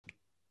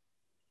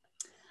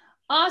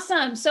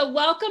Awesome. So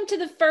welcome to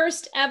the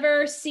first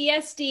ever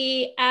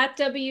CSD at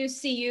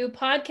WCU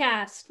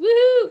podcast.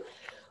 Woohoo!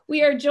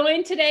 We are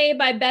joined today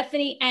by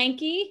Bethany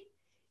Anke.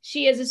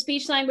 She is a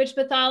speech language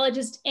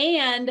pathologist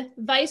and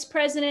Vice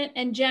President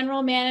and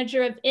General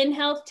Manager of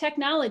InHealth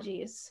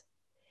Technologies.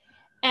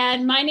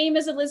 And my name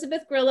is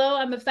Elizabeth Grillo.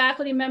 I'm a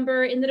faculty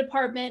member in the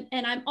department,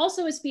 and I'm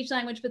also a speech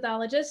language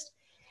pathologist.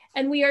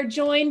 And we are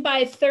joined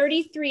by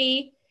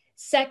 33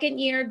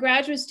 second-year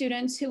graduate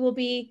students who will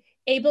be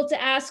able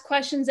to ask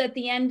questions at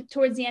the end,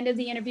 towards the end of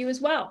the interview as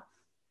well.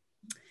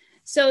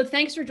 So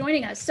thanks for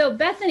joining us. So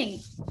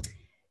Bethany,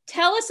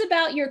 tell us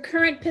about your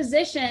current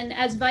position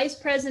as Vice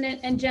President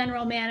and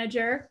General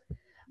Manager.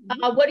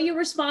 What are you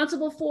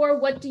responsible for?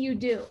 What do you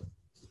do?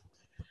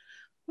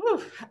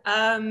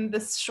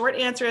 The short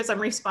answer is I'm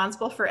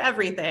responsible for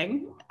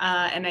everything,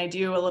 and I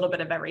do a little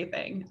bit of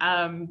everything.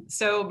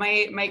 So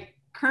my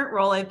current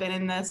role, I've been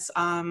in this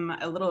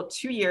a little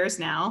 2 years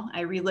now.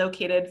 I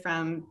relocated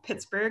from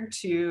Pittsburgh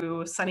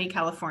to sunny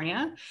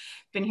California.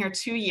 Been here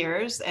 2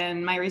 years,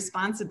 and my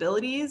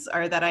responsibilities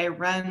are that I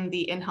run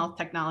the InHealth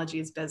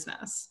Technologies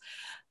business.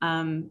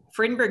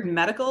 Freudenberg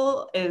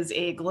Medical is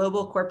a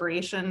global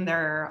corporation. There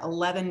are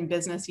 11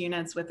 business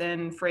units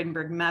within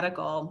Freudenberg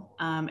Medical,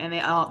 and they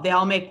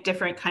all make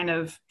different kind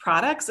of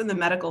products in the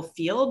medical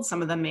field.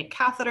 Some of them make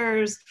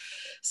catheters,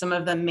 some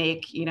of them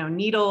make,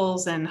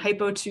 needles and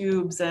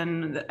hypotubes,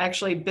 and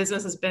actually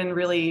business has been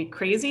really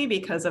crazy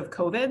because of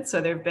COVID. So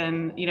there've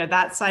been,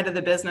 that side of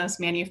the business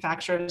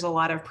manufactures a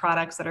lot of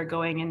products that are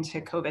going into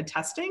COVID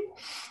testing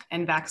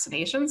and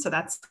vaccination. So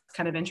that's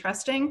kind of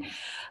interesting.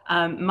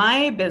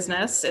 My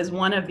business is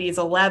one of these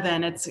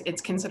 11.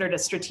 It's considered a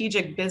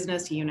strategic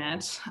business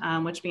unit,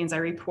 which means I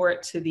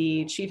report to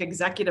the chief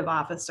executive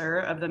officer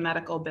of the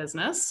medical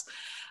business.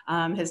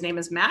 His name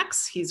is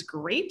Max. He's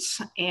great.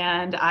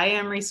 And I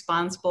am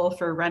responsible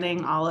for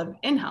running all of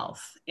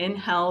InHealth.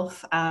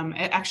 InHealth,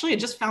 actually, I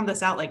just found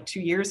this out like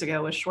 2 years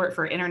ago, was short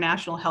for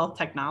International Health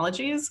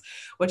Technologies,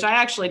 which I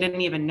actually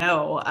didn't even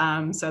know.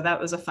 So that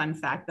was a fun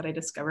fact that I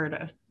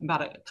discovered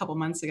about a couple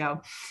months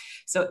ago.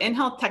 So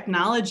InHealth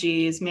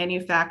Technologies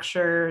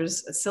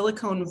manufactures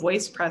silicone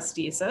voice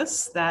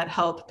prosthesis that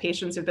help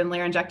patients who've been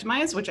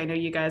laryngectomized, which I know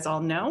you guys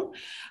all know,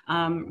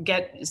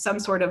 get some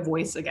sort of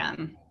voice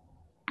again.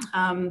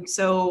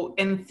 So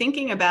in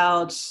thinking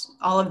about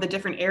all of the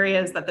different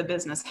areas that the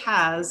business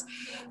has,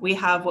 we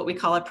have what we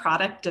call a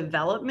product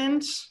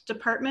development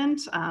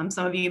department.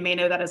 Some of you may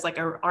know that as like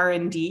a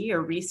R&D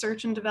or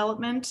research and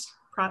development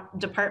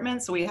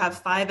department. So we have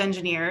 5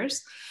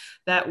 engineers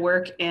that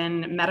work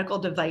in medical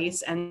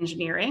device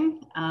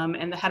engineering,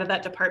 and the head of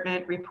that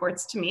department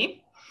reports to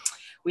me.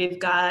 We've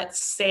got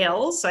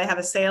sales. So I have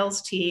a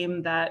sales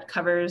team that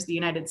covers the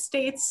United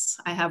States.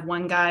 I have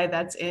one guy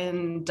that's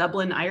in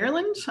Dublin,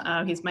 Ireland.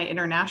 He's my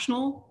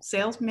international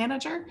sales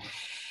manager.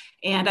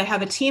 And I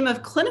have a team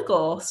of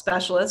clinical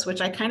specialists,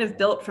 which I kind of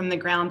built from the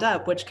ground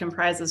up, which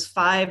comprises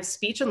 5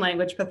 speech and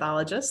language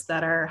pathologists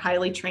that are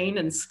highly trained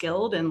and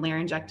skilled in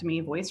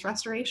laryngectomy voice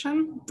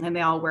restoration, and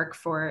they all work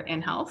for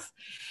InHealth.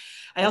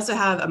 I also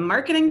have a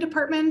marketing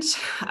department,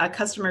 a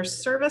customer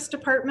service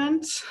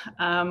department.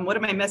 What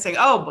am I missing?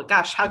 Oh,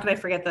 gosh, how could I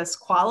forget this?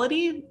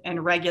 Quality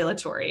and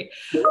regulatory.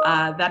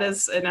 That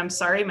is, and I'm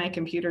sorry, my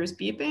computer is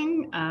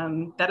beeping.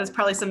 That is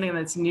probably something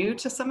that's new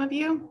to some of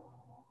you.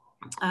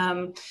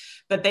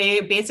 But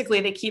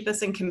they keep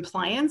us in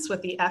compliance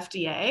with the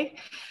FDA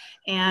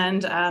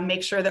and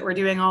make sure that we're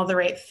doing all the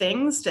right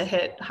things to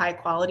hit high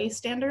quality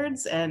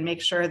standards and make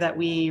sure that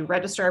we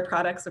register our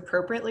products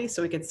appropriately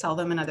so we could sell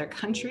them in other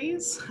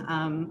countries.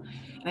 And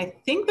I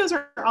think those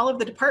are all of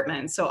the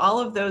departments. So all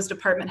of those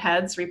department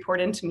heads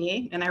report into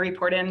me, and I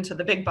report into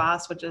the big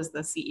boss, which is the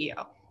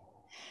CEO.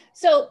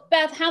 So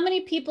Beth, how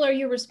many people are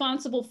you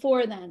responsible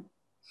for then?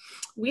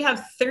 We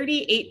have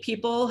 38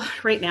 people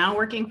right now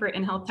working for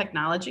InHealth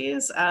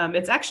Technologies.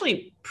 It's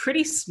actually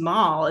pretty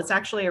small. It's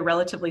actually a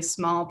relatively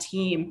small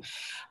team.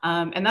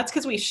 And that's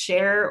because we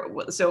share,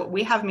 so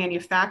we have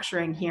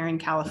manufacturing here in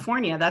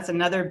California. That's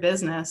another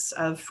business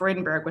of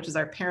Freudenberg, which is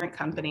our parent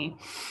company.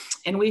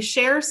 And we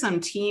share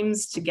some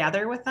teams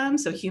together with them.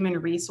 So human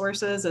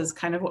resources is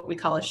kind of what we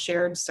call a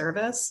shared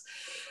service.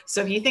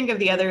 So if you think of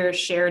the other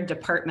shared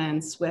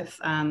departments with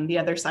the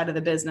other side of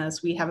the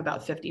business, we have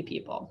about 50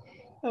 people.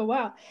 Oh,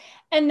 wow.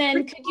 And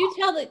then could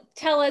you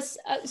tell us,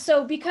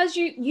 so because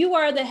you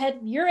are the head,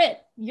 you're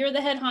the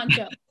head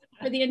honcho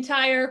for the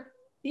entire,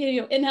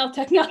 InHealth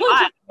Technology.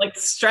 I'm like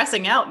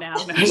stressing out now.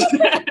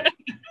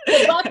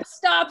 The buck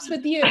stops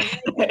with you.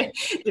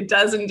 It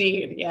does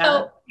indeed,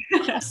 yeah.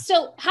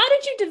 So how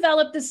did you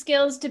develop the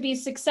skills to be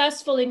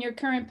successful in your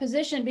current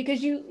position?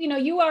 Because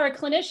you are a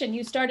clinician.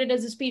 You started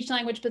as a speech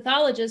language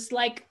pathologist,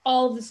 like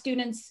all of the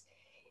students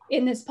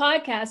in this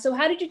podcast. So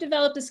how did you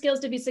develop the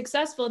skills to be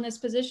successful in this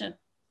position?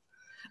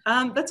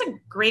 That's a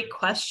great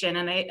question.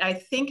 And I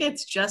think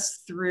it's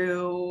just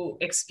through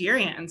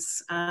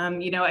experience.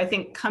 I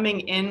think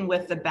coming in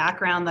with the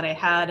background that I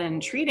had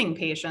in treating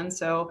patients.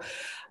 So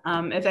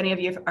If any of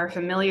you are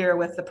familiar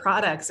with the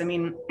products, I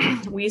mean,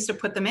 we used to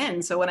put them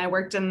in. So when I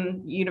worked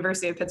in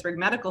University of Pittsburgh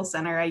Medical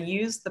Center, I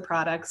used the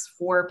products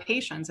for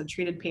patients and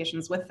treated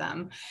patients with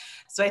them.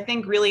 So I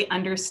think really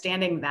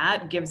understanding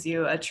that gives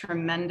you a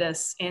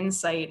tremendous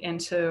insight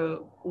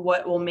into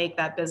what will make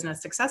that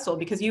business successful,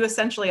 because you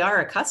essentially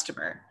are a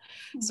customer.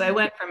 So I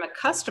went from a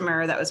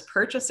customer that was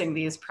purchasing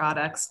these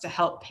products to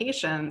help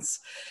patients.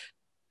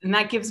 And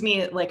that gives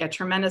me like a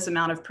tremendous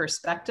amount of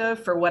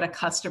perspective for what a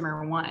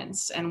customer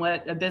wants, and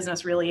what a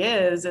business really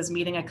is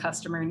meeting a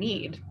customer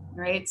need,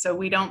 right? So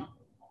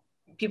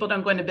people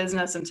don't go into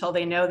business until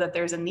they know that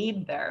there's a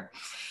need there.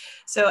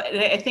 So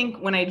I think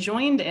when I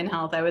joined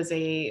InHealth, I was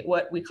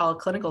what we call a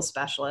clinical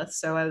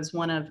specialist. So I was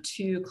one of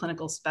 2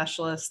 clinical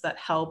specialists that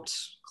helped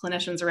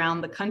clinicians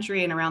around the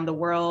country and around the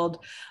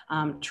world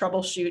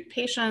troubleshoot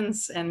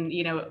patients. And,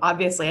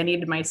 obviously I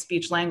needed my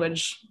speech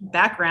language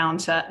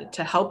background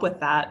to help with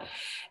that.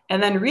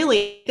 And then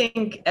really I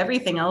think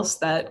everything else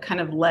that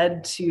kind of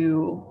led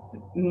to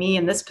me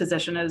in this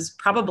position is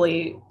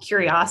probably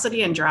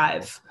curiosity and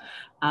drive.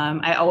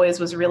 I always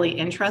was really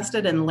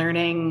interested in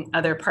learning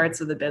other parts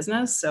of the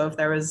business. So if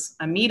there was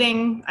a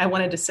meeting, I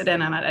wanted to sit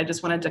in on it. I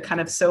just wanted to kind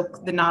of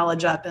soak the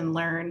knowledge up and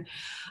learn.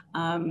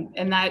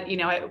 And that,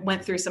 I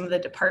went through some of the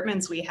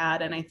departments we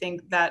had, and I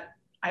think that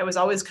I was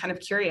always kind of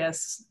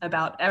curious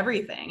about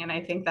everything. And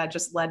I think that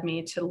just led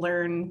me to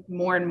learn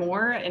more and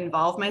more,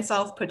 involve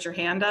myself, put your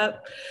hand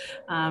up.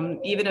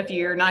 Even if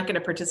you're not going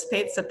to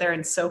participate, sit there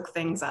and soak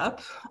things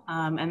up.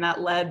 And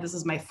this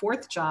is my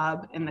 4th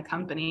job in the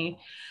company.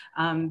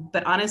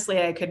 But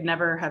honestly, I could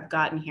never have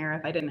gotten here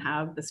if I didn't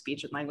have the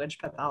speech and language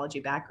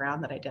pathology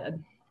background that I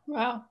did.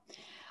 Wow.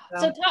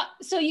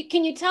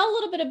 Can you tell a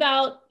little bit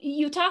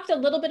you talked a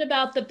little bit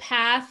about the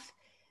path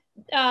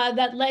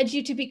that led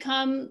you to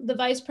become the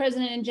vice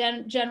president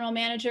and general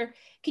manager.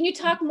 Can you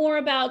talk more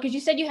about, because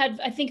you said you had,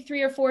 I think,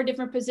 3 or 4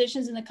 different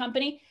positions in the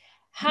company.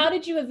 How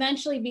did you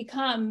eventually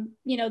become,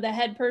 the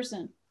head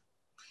person?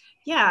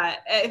 Yeah,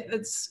 I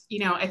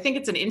think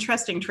it's an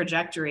interesting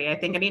trajectory. I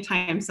think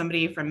anytime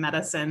somebody from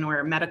medicine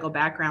or medical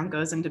background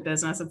goes into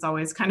business, it's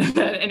always kind of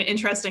an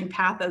interesting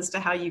path as to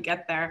how you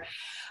get there.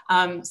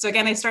 So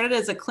again, I started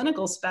as a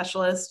clinical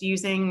specialist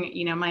using,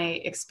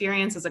 my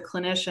experience as a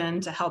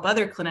clinician to help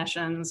other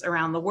clinicians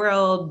around the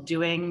world,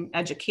 doing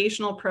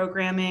educational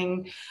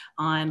programming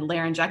on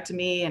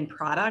laryngectomy and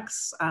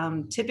products.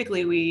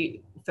 Typically,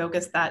 we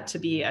focus that to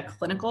be a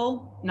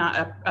clinical,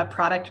 not a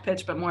product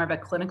pitch, but more of a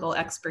clinical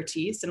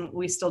expertise. And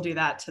we still do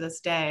that to this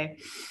day.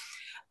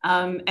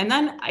 And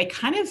then I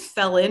kind of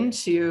fell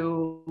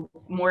into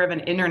more of an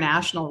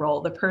international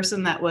role. The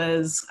person that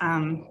was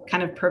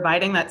kind of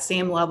providing that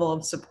same level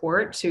of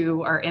support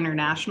to our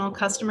international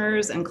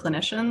customers and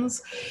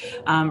clinicians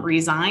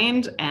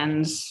resigned.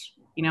 And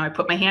I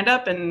put my hand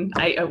up and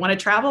I want to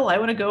travel. I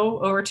want to go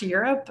over to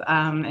Europe.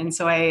 And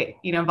so I,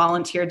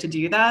 volunteered to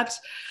do that.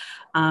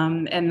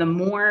 And the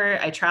more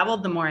I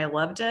traveled, the more I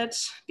loved it,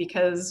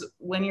 because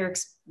when you're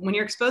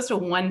exposed to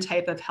one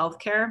type of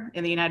healthcare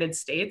in the United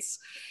States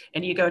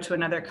and you go to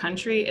another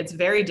country, it's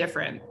very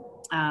different.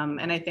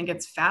 And I think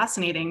it's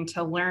fascinating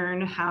to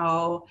learn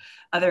how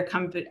other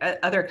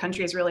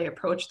countries really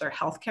approach their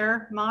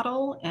healthcare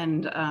model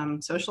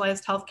and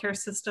socialized healthcare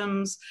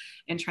systems,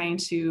 and trying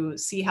to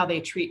see how they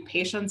treat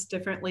patients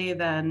differently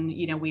than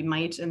we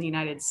might in the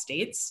United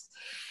States.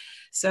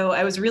 So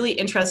I was really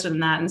interested in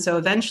that. And so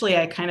eventually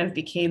I kind of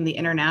became the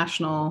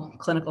international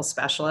clinical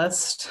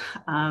specialist.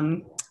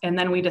 And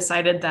then we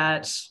decided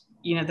that,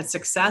 the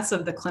success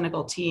of the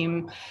clinical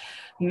team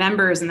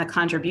members and the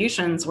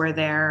contributions were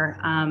there.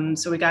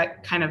 So we got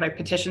I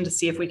petitioned to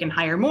see if we can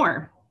hire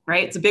more,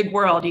 right? It's a big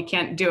world. You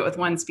can't do it with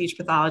one speech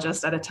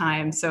pathologist at a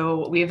time.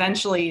 So we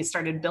eventually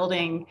started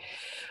building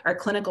our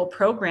clinical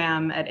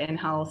program at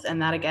InHealth. And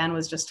that again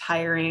was just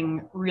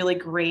hiring really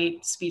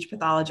great speech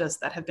pathologists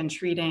that have been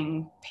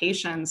treating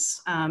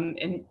patients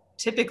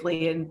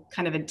typically in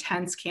kind of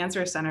intense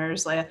cancer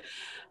centers.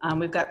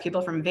 We've got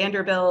people from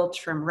Vanderbilt,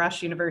 from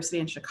Rush University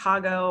in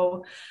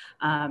Chicago,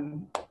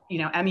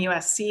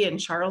 MUSC in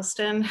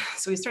Charleston.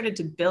 So we started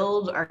to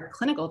build our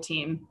clinical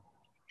team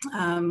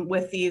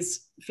with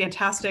these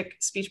fantastic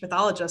speech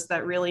pathologists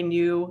that really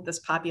knew this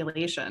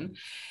population.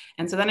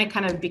 And so then I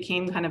kind of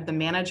became the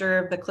manager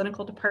of the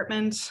clinical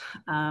department.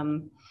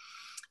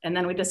 And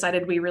then we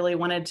decided we really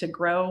wanted to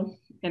grow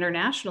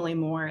internationally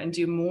more and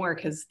do more,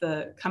 because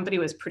the company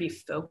was pretty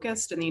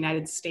focused in the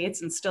United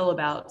States, and still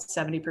about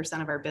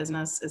 70% of our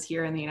business is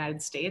here in the United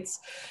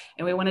States.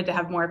 And we wanted to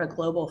have more of a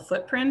global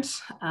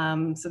footprint.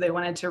 So they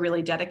wanted to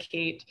really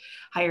dedicate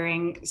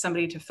hiring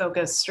somebody to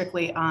focus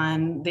strictly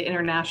on the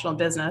international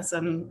business.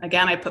 And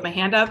again, I put my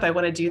hand up, I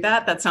want to do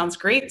that. That sounds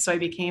great. So I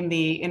became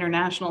the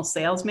international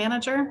sales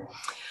manager.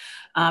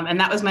 And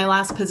that was my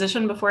last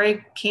position before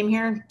I came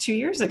here 2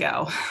 years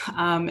ago.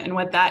 And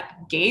what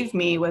that gave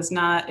me was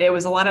it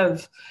was a lot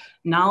of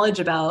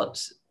knowledge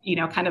about,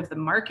 kind of the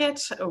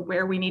market,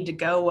 where we need to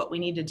go, what we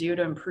need to do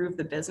to improve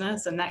the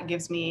business. And that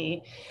gives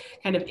me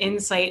kind of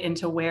insight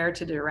into where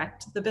to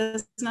direct the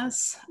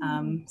business.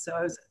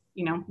 So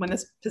when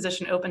this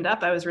position opened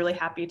up, I was really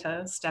happy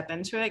to step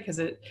into it because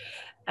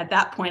at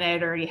that point I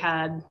had already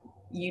had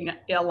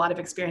a lot of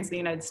experience in the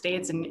United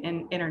States and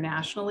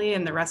internationally,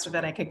 and the rest of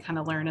it I could kind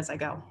of learn as I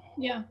go.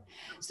 Yeah.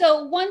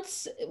 So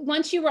once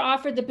you were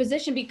offered the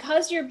position,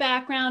 because your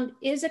background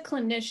is a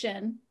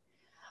clinician,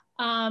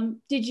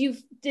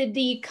 did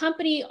the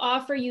company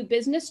offer you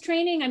business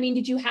training? I mean,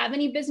 did you have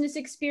any business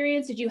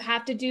experience? Did you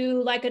have to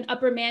do like an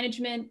upper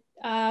management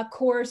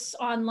course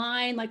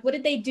online? Like, what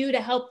did they do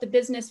to help the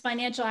business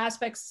financial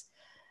aspects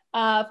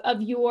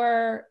of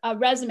your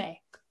resume?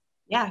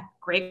 Yeah,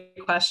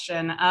 great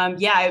question.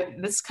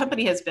 This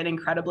company has been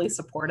incredibly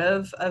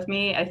supportive of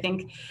me. I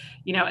think,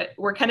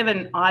 we're kind of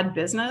an odd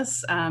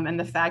business, and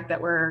the fact that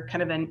we're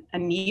kind of a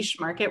niche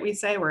market, we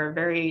say we're a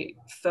very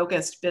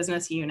focused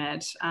business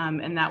unit,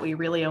 and that we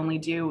really only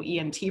do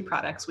ENT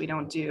products. We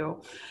don't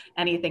do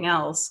anything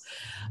else.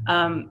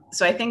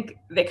 So I think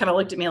they kind of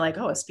looked at me like,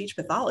 oh, a speech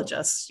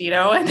pathologist, and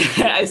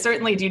I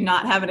certainly do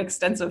not have an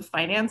extensive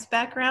finance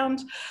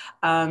background,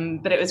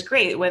 but it was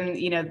great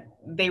when,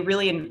 they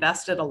really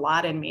invested a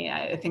lot in me.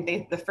 I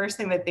think the first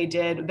thing that they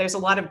did, there's a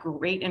lot of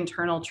great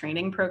internal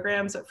training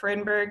programs at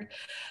Freudenberg.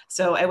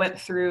 So I went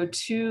through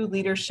 2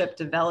 leadership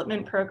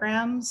development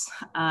programs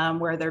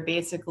where they're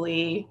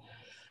basically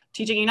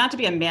teaching you not to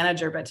be a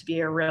manager, but to be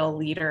a real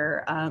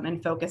leader,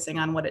 and focusing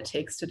on what it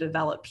takes to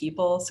develop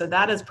people. So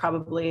that is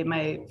probably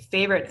my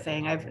favorite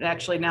thing. I've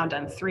actually now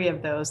done 3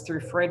 of those through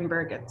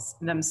Freudenberg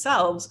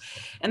themselves,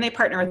 and they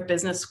partner with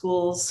business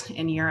schools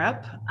in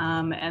Europe.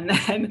 And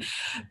then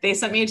they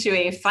sent me to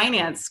a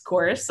finance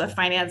course, a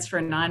finance for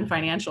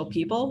non-financial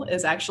people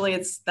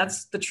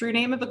that's the true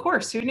name of the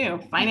course. Who knew?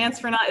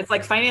 It's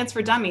like finance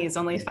for dummies,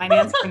 only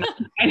finance for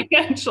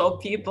non-financial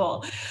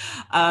people.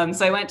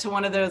 So I went to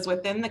one of those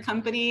within the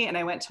company, and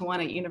I went to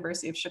one at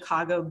University of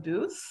Chicago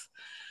booth.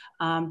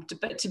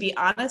 But to be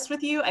honest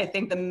with you, I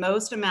think the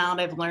most amount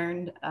I've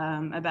learned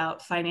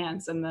about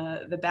finance and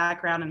the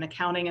background and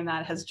accounting, and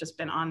that has just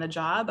been on the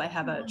job. I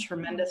have a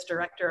tremendous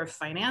director of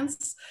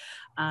finance.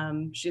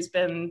 She's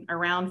been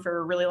around for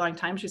a really long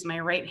time. She's my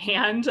right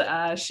hand.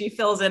 She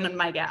fills in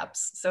my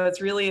gaps. So it's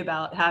really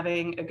about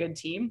having a good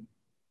team.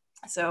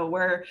 So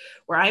where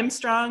I'm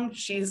strong,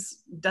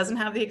 doesn't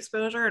have the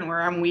exposure, and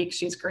where I'm weak,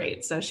 she's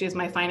great. So she's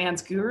my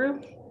finance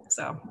guru.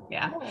 So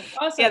yeah. Oh,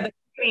 awesome. Yeah,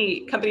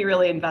 the company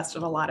really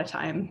invested a lot of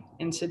time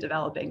into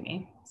developing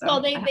me. So,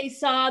 well,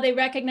 they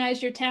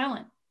recognized your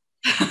talent.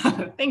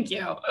 Thank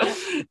you.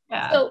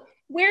 Yeah. So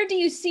where do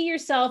you see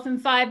yourself in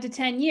 5 to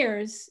 10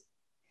 years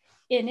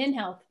in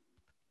InHealth?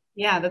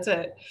 Yeah, that's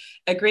a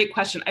great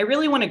question. I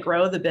really want to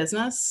grow the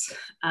business.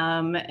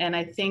 And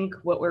I think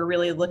what we're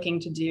really looking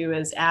to do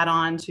is add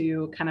on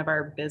to kind of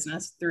our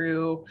business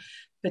through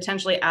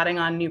potentially adding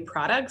on new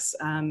products,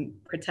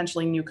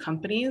 potentially new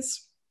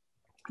companies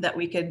that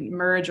we could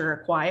merge or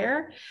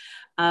acquire.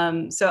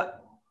 So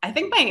I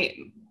think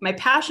my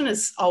passion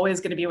is always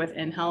going to be with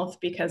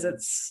InHealth, because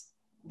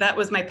that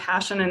was my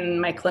passion in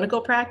my clinical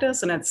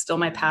practice, and it's still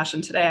my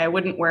passion today. I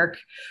wouldn't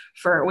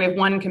we have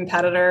one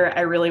competitor.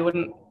 I really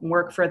wouldn't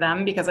work for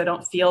them because I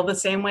don't feel the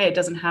same way. It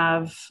doesn't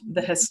have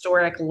the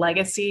historic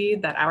legacy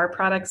that our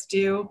products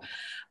do.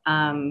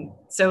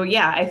 So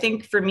yeah, I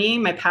think for me,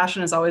 my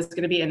passion is always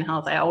going to be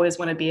InHealth. I always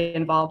want to be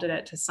involved in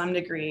it to some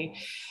degree,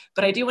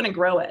 but I do want to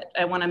grow it.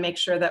 I want to make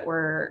sure that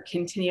we're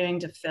continuing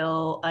to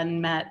fill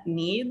unmet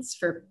needs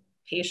for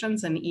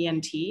patients and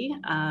ENT,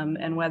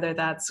 and whether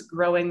that's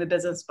growing the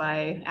business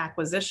by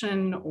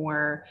acquisition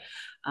or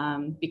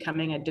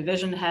becoming a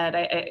division head.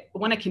 I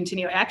want to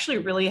continue. I actually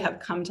really have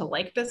come to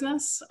like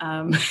business.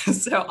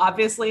 So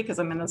obviously, because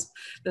I'm in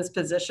this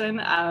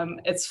position,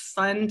 it's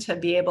fun to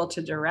be able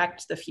to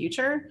direct the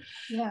future.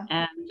 Yeah.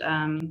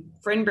 And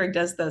Freudenberg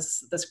does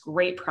this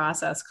great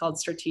process called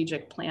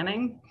strategic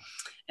planning.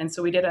 And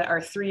so we did our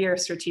 3-year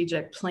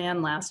strategic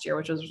plan last year,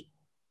 which was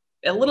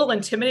a little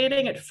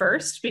intimidating at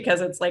first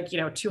because it's like,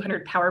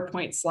 200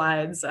 PowerPoint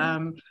slides,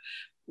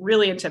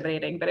 really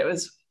intimidating, but it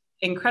was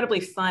incredibly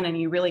fun, and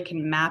you really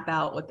can map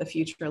out what the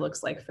future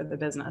looks like for the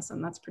business.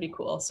 And that's pretty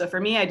cool. So for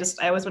me, I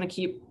always want to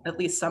keep at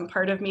least some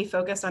part of me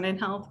focused on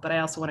InHealth, but I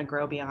also want to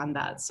grow beyond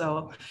that.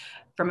 So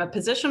from a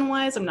position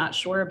wise, I'm not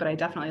sure, but I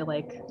definitely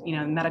like,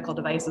 medical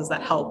devices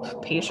that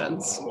help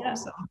patients. Yeah.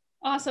 So.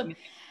 Awesome.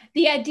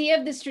 The idea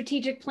of the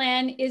strategic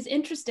plan is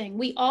interesting.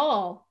 We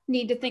all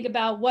need to think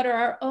about what are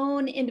our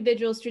own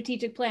individual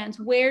strategic plans.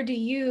 Where do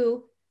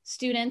you,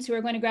 students who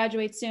are going to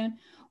graduate soon,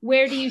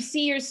 where do you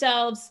see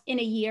yourselves in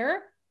a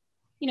year?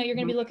 You're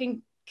going to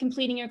be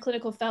completing your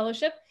clinical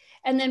fellowship.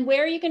 And then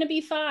where are you going to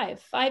be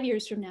 5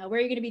 years from now? Where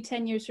are you going to be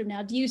 10 years from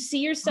now? Do you see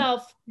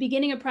yourself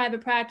beginning a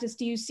private practice?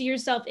 Do you see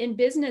yourself in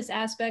business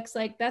aspects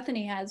like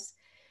Bethany has,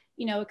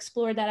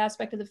 explored that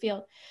aspect of the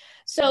field?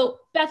 So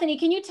Bethany,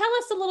 can you tell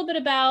us a little bit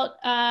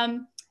about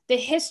the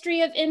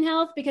history of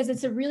InHealth, because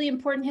it's a really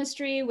important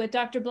history with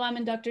Dr. Blum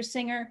and Dr.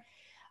 Singer.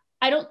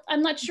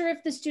 I'm not sure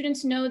if the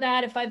students know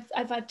that. If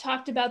I've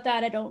talked about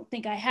that, I don't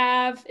think I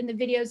have in the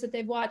videos that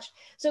they've watched.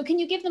 So can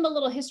you give them a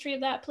little history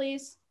of that,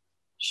 please?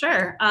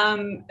 Sure.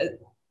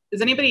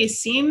 Has anybody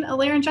seen a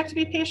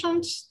laryngectomy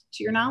patient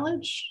to your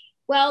knowledge?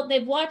 Well,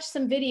 they've watched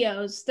some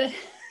videos.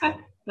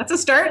 That's a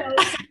start.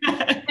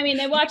 I mean,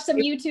 they watched some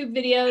YouTube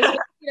videos, but,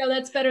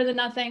 that's better than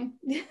nothing.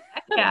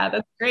 Yeah,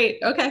 that's great.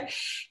 Okay.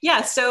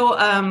 Yeah. So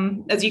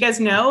as you guys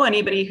know,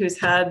 anybody who's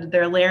had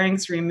their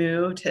larynx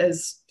removed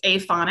is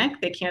aphonic.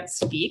 They can't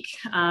speak.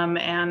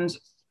 And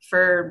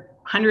for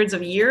hundreds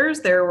of years,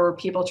 there were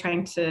people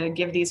trying to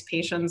give these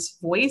patients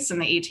voice in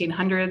the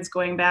 1800s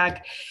going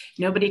back.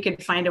 Nobody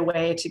could find a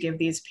way to give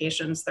these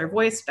patients their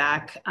voice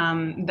back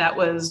that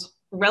was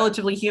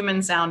relatively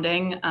human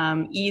sounding,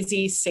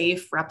 easy,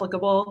 safe,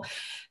 replicable.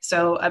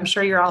 So I'm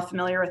sure you're all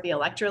familiar with the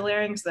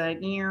electrolarynx,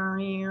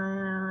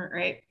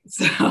 right?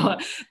 So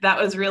that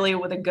was really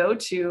the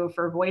go-to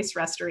for voice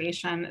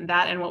restoration,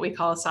 that and what we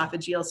call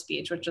esophageal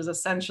speech, which is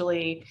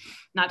essentially,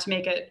 not to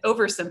make it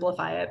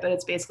oversimplify it, but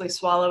it's basically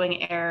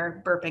swallowing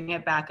air, burping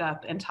it back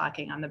up, and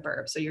talking on the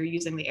burp. So you're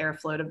using the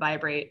airflow to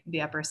vibrate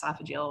the upper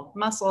esophageal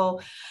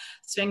muscle,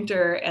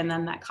 sphincter, and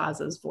then that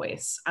causes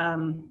voice.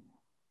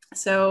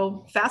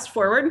 So fast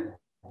forward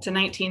to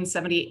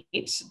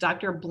 1978,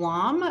 Dr.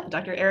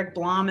 Eric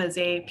Blom is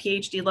a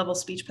Ph.D. level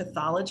speech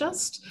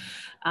pathologist,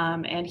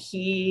 and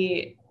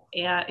he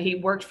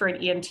worked for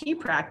an ENT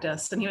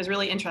practice, and he was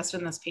really interested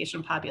in this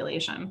patient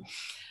population.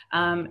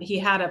 He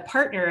had a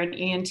partner, an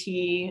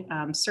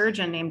ENT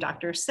surgeon named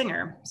Dr.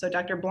 Singer. So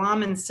Dr.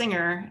 Blom and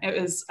Singer,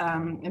 it was,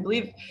 I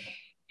believe,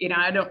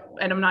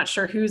 I'm not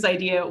sure whose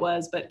idea it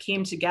was, but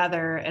came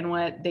together. And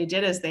what they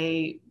did is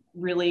they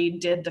really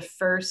did the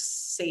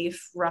first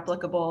safe,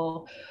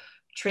 replicable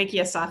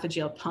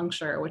tracheoesophageal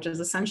puncture, which is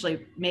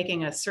essentially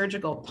making a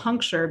surgical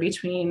puncture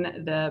between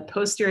the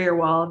posterior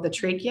wall of the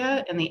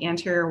trachea and the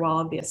anterior wall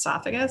of the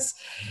esophagus.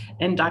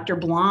 And Dr.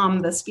 Blom,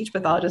 the speech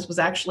pathologist, was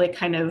actually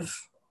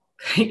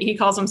he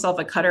calls himself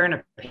a cutter and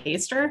a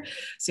paster.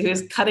 So he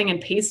was cutting and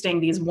pasting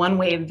these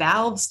one-way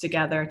valves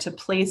together to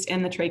place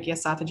in the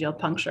tracheoesophageal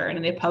puncture.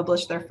 And they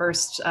published their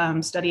first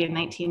study in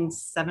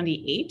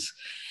 1978.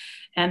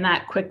 And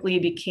that quickly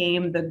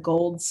became the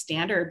gold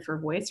standard for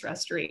voice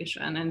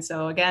restoration. And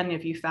so again,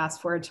 if you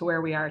fast forward to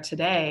where we are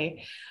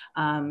today,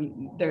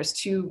 there's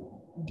two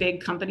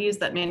big companies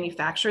that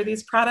manufacture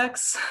these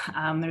products.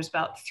 There's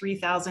about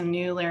 3,000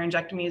 new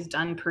laryngectomies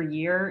done per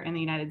year in the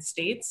United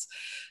States.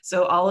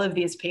 So all of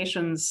these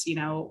patients,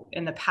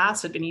 in the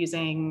past had been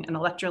using an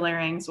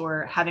electrolarynx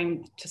or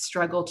having to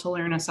struggle to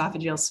learn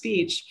esophageal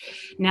speech,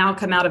 now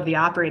come out of the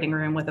operating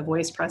room with a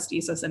voice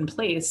prosthesis in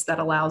place that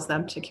allows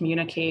them to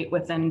communicate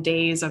within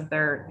days of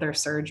their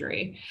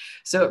surgery.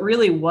 So it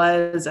really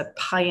was a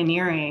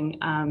pioneering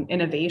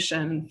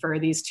innovation for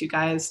these two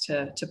guys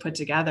to put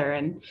together.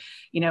 And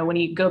when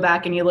you go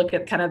back and you look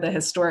at kind of the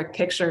historic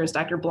pictures,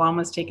 Dr. Blom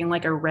was taking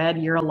like a red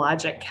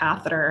urologic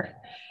catheter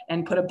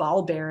and put a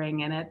ball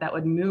bearing in it that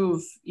would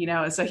move,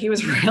 so he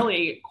was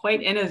really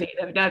quite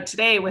innovative. Now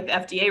today with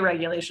FDA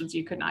regulations,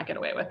 you could not get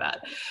away with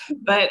that.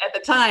 But at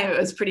the time, it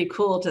was pretty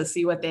cool to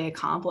see what they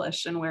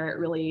accomplished and where it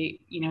really,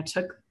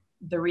 took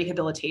the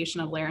rehabilitation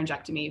of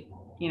laryngectomy,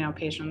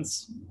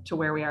 patients to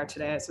where we are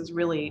today. So it's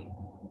really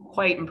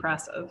quite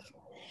impressive.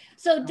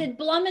 So did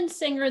Blom and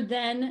Singer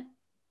then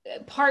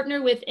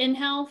partner with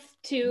InHealth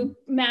to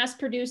mass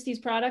produce these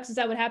products? Is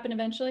that what happened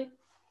eventually?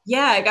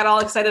 Yeah, I got all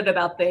excited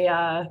about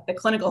the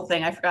clinical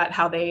thing. I forgot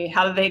how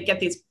did they get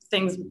these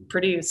things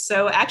produced.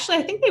 So actually,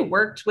 I think they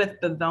worked with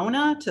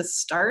Bavona to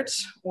start,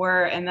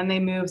 and then they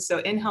moved. So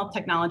InHealth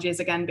Technologies,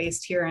 again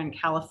based here in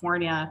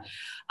California,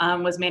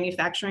 was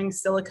manufacturing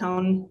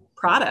silicone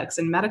products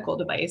and medical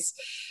device.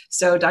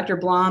 So Dr.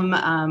 Blom,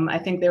 I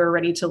think they were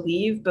ready to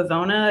leave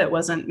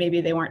Bavona. Maybe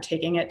they weren't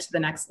taking it to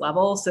the next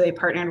level. So they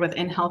partnered with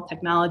InHealth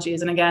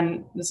Technologies. And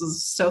again, this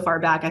was so far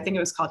back, I think it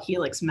was called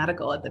Helix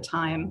Medical at the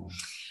time.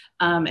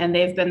 And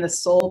they've been the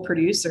sole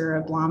producer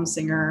of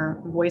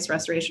Blom-Singer voice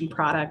restoration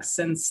products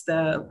since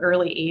the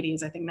early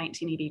 80s, I think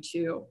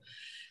 1982.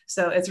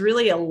 So it's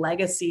really a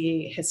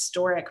legacy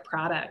historic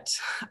product.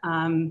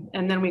 And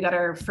then we got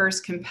our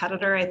first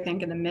competitor, I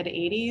think in the mid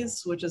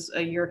 80s, which is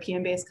a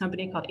European-based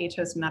company called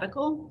Atos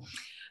Medical.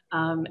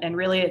 And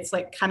really it's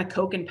like kind of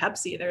Coke and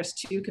Pepsi. There's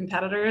two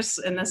competitors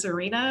in this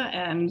arena.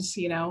 And,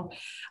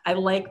 I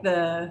like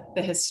the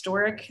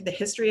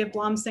history of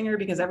Blom-Singer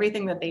because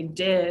everything that they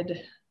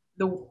did,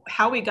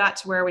 how we got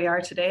to where we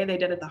are today, they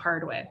did it the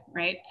hard way,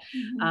 right?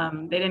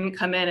 Mm-hmm. They didn't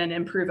come in and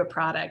improve a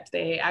product.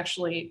 They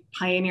actually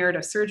pioneered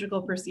a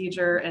surgical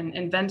procedure and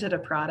invented a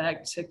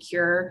product to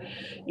cure,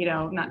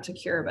 not to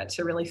cure, but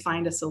to really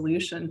find a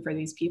solution for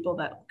these people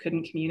that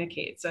couldn't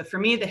communicate. So for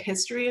me, the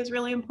history is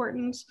really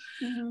important.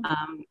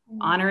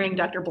 Mm-hmm. Honoring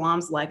Dr.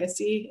 Blom's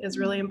legacy is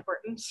really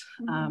important.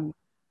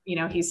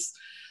 Mm-hmm. He's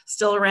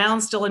still around,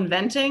 still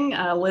inventing.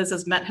 Liz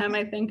has met him,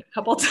 I think, a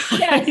couple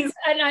times. Yes,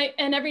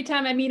 and every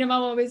time I meet him,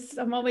 I'm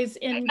always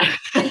in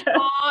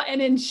awe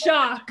and in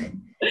shock.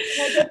 And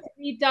I get to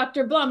meet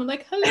Dr. Blom. I'm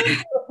like,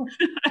 hello.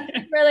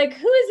 We're like,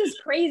 who is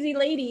this crazy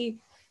lady?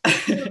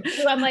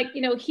 Who I'm like,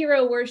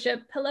 hero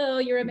worship. Hello,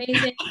 you're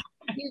amazing.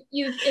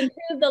 You've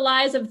improved the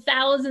lives of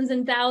thousands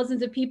and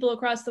thousands of people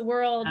across the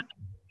world.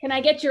 Can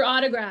I get your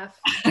autograph?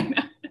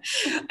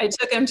 I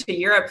took him to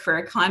Europe for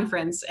a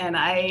conference, and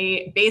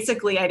I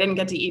didn't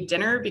get to eat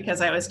dinner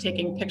because I was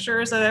taking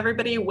pictures of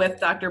everybody with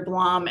Dr.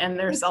 Blom and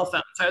their cell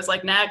phones. So I was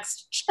like,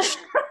 next.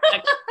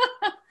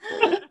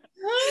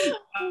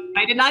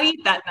 I did not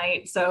eat that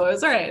night, so it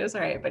was all right. It was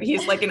all right. But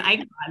he's like an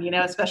icon,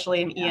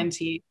 especially in ENT.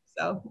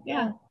 So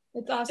yeah,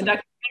 it's awesome. And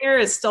Dr. Singer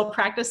is still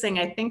practicing,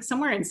 I think,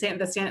 somewhere in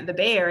the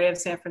Bay Area of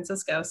San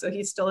Francisco. So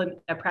he's still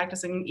a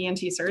practicing ENT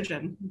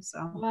surgeon.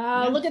 So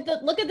wow, yeah.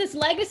 Look at this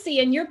legacy,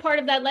 and you're part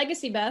of that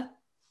legacy, Beth.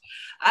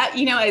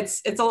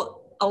 It's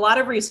a lot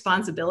of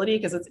responsibility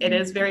because it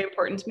is very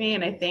important to me.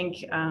 And I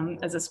think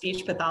as a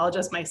speech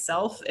pathologist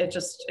myself, it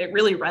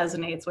really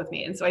resonates with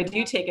me. And so I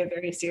do take it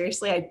very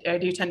seriously. I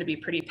do tend to be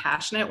pretty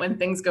passionate when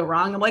things go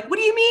wrong. I'm like, what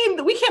do you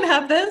mean? We can't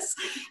have this.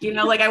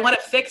 I want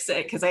to fix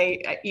it because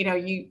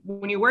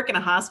when you work in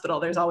a hospital,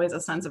 there's always a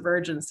sense of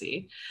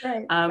urgency.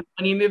 Right.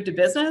 When you move to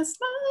business,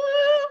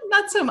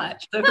 not so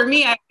much. So for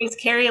me, I always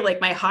carry like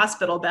my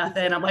hospital Beth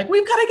in. I'm like,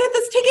 we've got to get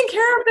this taken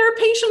care of. There are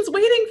patients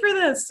waiting for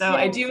this. So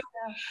I do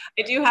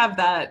have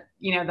that,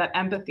 that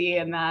empathy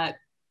and that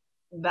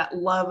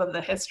love of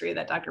the history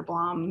that Dr.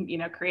 Blom,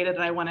 created.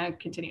 And I want to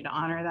continue to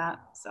honor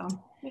that. So,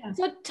 yeah.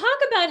 So talk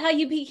about how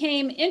you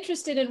became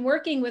interested in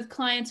working with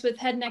clients with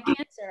head and neck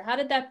cancer. How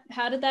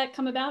did that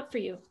come about for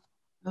you?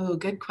 Oh,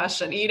 good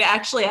question.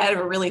 Actually, I had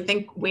to really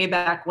think way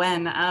back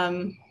when.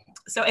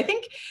 So I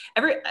think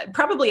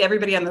probably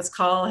everybody on this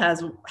call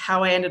has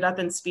how I ended up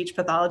in speech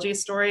pathology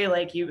story.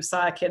 Like you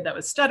saw a kid that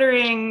was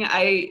stuttering.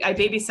 I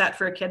babysat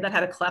for a kid that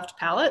had a cleft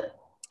palate.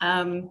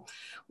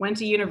 Went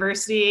to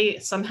university,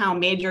 somehow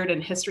majored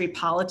in history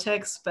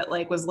politics, but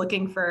was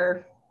looking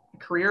for a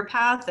career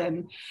path.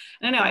 And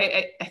I don't know,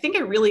 I think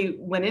I really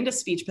went into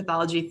speech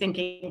pathology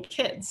thinking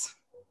kids,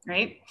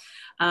 right?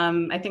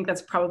 I think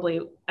that's probably,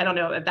 I don't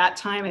know, at that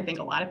time, I think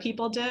a lot of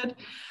people did.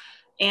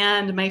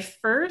 And my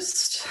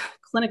first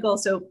clinical,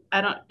 so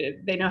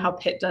they know how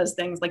Pitt does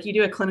things, like you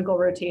do a clinical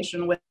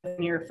rotation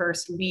within your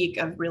first week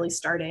of really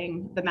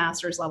starting the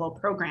master's level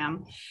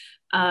program.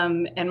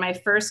 And my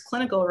first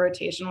clinical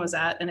rotation was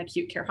at an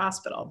acute care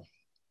hospital.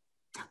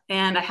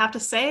 And I have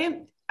to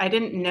say, I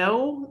didn't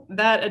know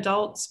that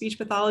adult speech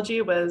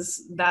pathology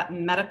was that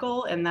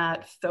medical and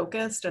that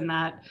focused and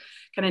that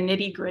kind of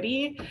nitty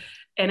gritty.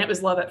 And it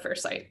was love at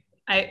first sight.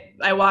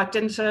 I walked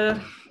into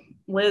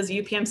Liz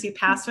UPMC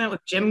Passment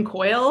with Jim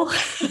Coyle,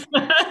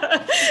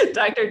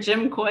 Dr.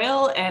 Jim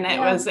Coyle. And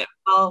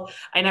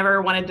I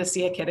never wanted to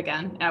see a kid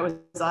again. I was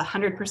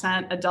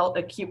 100% adult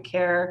acute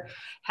care,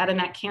 head and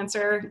neck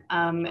cancer.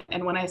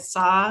 And when I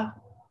saw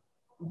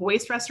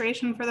voice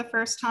restoration for the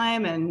first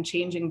time and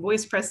changing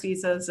voice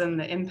prosthesis and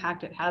the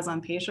impact it has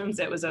on patients,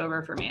 it was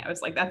over for me. I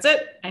was like, that's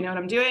it. I know what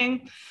I'm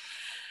doing.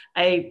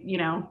 I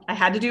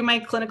had to do my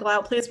clinical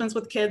outplacements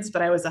with kids,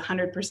 but I was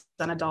 100%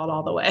 adult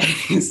all the way.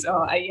 So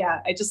I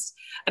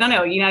don't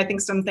know, I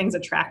think some things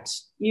attract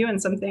you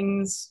and some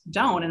things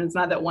don't. And it's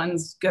not that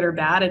one's good or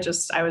bad.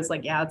 I was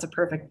like, yeah, it's a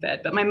perfect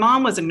fit. But my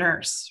mom was a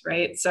nurse,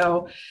 right?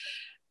 So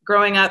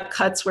growing up,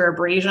 cuts were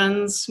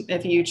abrasions.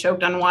 If you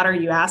choked on water,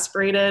 you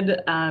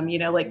aspirated.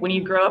 When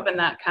you grow up in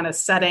that kind of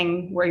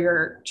setting where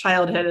your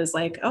childhood is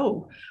like,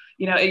 oh,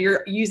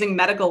 you're using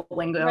medical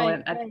lingo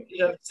at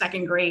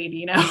second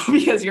grade,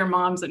 because your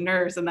mom's a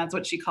nurse and that's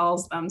what she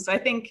calls them. So I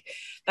think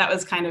that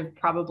was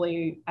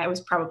I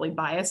was probably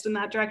biased in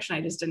that direction. I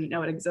just didn't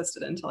know it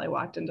existed until I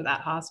walked into that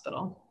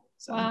hospital.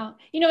 So. Wow.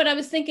 You know what I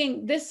was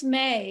thinking this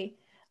May,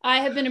 I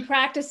have been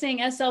practicing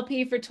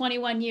SLP for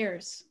 21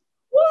 years.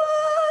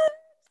 What?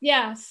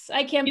 Yes.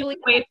 I can't believe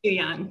it. Way too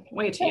young.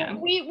 Way too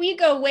young. We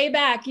go way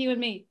back, you and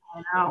me.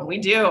 I know, we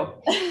do.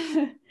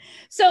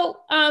 So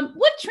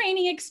what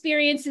training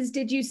experiences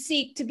did you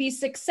seek to be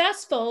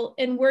successful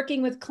in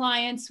working with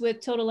clients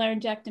with total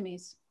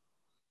laryngectomies?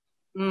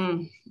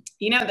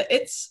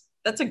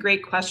 That's a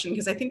great question,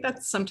 because I think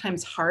that's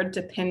sometimes hard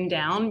to pin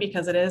down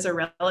because it is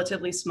a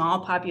relatively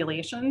small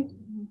population.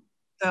 Mm-hmm.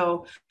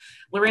 So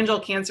laryngeal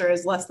cancer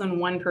is less than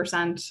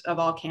 1% of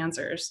all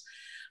cancers.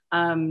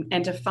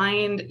 And to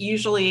find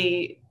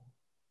usually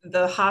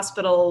the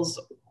hospitals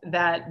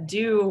that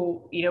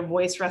do,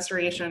 voice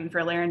restoration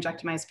for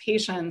laryngectomized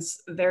patients,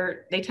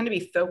 they tend to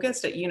be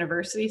focused at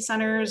university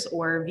centers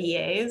or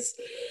VAs.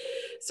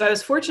 So I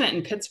was fortunate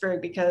in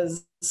Pittsburgh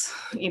because,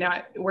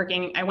 I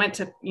went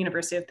to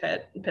University of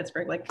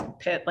Pittsburgh,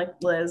 like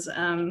Liz.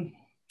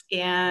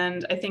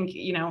 And I think,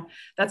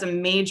 that's a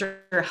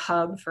major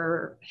hub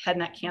for head and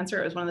neck cancer.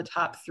 It was one of the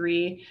top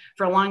 3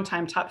 for a long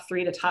time, top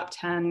 3 to top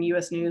 10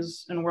 US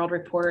News and World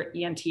Report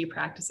ENT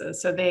practices.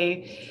 So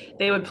they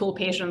would pull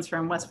patients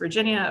from West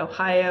Virginia,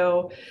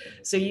 Ohio.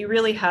 So you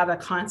really have a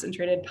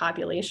concentrated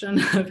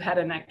population of head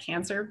and neck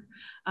cancer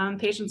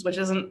patients, which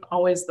isn't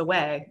always the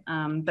way,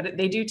 but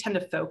they do tend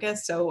to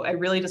focus. So I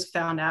really just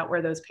found out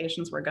where those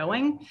patients were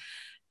going.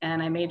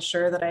 And I made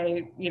sure that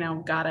I,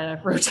 got a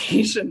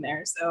rotation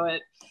there. So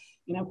at,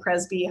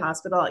 Presby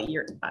Hospital,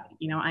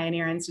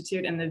 Ioneer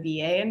Institute, and the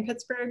VA in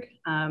Pittsburgh.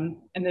 And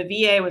the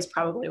VA was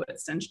probably what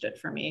cinched it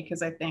for me,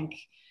 because I think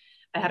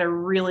I had a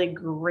really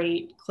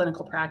great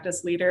clinical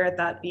practice leader at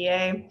that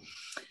VA.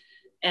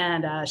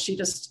 And she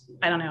just,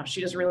 I don't know,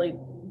 she just really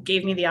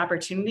gave me the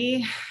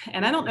opportunity.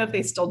 And I don't know if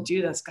they still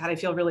do this. God, I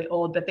feel really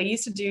old, but they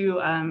used to do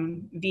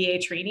VA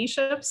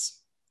traineeships.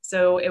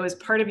 So it was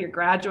part of your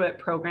graduate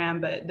program,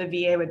 but the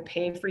VA would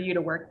pay for you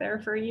to work there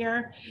for a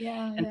year.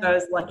 Yeah. And so I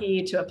was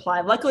lucky to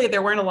apply. Luckily,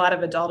 there weren't a lot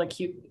of adult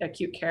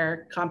acute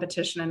care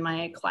competition in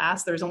my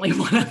class. There was only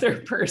one other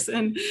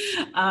person.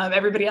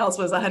 Everybody else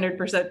was 100%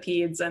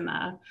 peds. And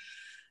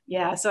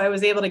yeah, so I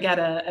was able to get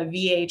a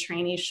VA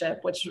traineeship,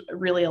 which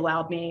really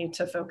allowed me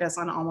to focus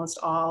on almost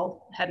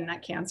all head and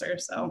neck cancer.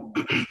 So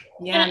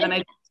yeah, and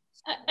then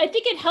I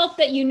think it helped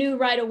that you knew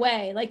right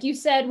away. Like you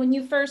said, when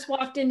you first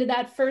walked into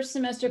that first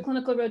semester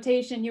clinical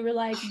rotation, you were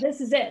like, this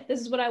is it. This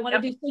is what I want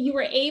to do. So you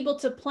were able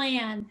to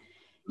plan,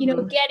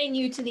 getting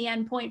you to the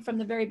end point from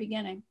the very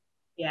beginning.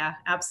 Yeah,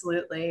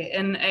 absolutely.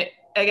 And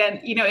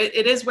again,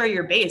 it is where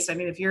you're based. I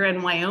mean, if you're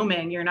in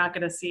Wyoming, you're not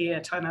going to see a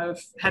ton of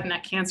head and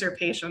neck cancer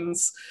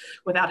patients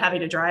without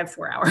having to drive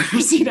 4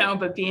 hours,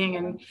 but being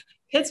in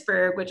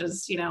Pittsburgh, which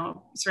is,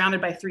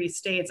 surrounded by 3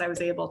 states, I was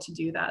able to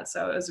do that.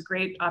 So it was a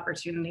great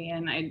opportunity.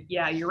 And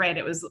you're right.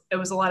 It was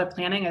a lot of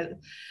planning.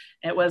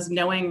 It was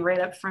knowing right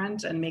up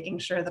front and making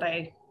sure that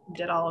I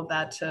did all of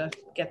that to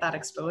get that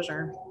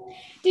exposure.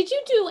 Did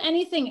you do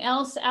anything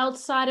else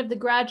outside of the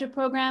graduate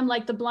program,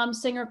 like the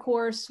Blom-Singer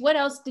course? What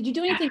else? Did you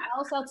do anything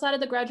else outside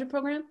of the graduate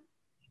program?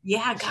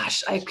 Yeah,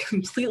 gosh, I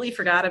completely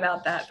forgot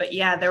about that. But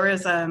yeah, there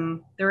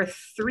were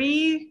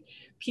 3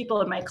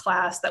 people in my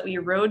class that we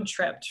road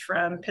tripped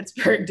from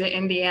Pittsburgh to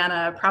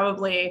Indiana,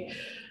 probably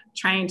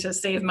trying to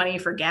save money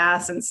for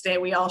gas and stay.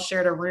 We all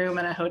shared a room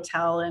in a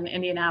hotel in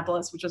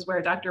Indianapolis, which is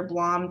where Dr.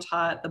 Blom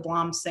taught the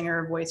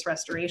Blom-Singer voice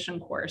restoration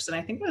course. And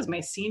I think it was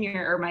my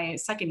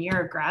second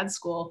year of grad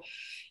school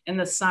in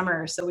the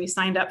summer. So we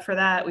signed up for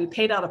that. We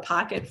paid out of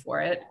pocket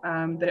for it,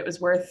 but it was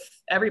worth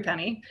every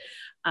penny.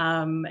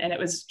 And it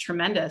was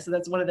tremendous. So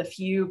that's one of the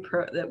few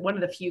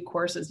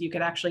courses you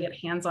could actually get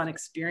hands-on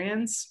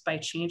experience by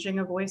changing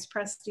a voice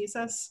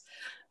prosthesis,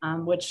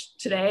 which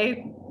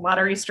today, a lot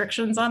of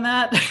restrictions on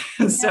that.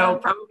 So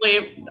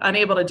probably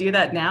unable to do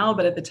that now,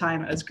 but at the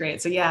time it was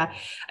great. So yeah,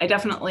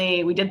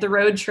 we did the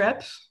road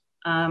trip.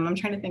 I'm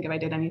trying to think if I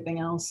did anything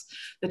else.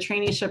 The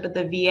traineeship at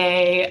the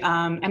VA,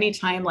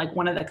 anytime like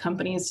one of the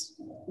companies,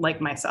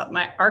 like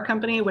our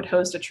company would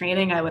host a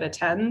training, I would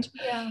attend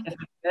if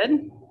I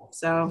could.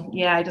 So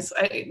yeah, I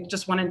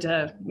just wanted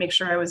to make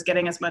sure I was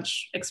getting as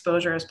much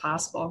exposure as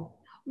possible.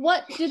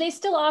 What do they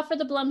still offer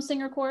the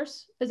Blom-Singer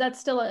course? Is that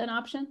still an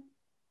option?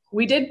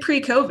 We did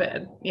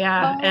pre-COVID,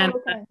 yeah. And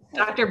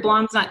Dr.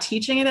 Blom's not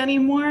teaching it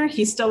anymore.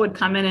 He still would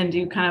come in and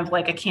do kind of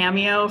like a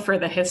cameo for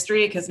the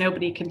history, because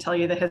nobody can tell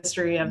you the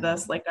history of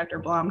this like Dr.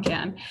 Blom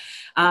can.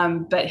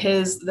 But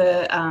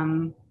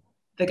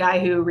the guy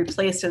who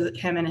replaced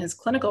him in his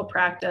clinical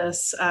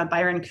practice,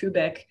 Byron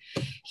Kubik,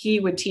 he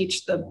would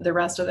teach the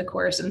rest of the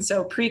course. And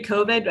so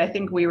pre-COVID, I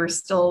think we were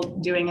still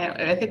doing it.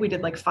 I think we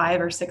did like 5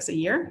 or 6 a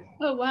year.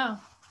 Oh, wow.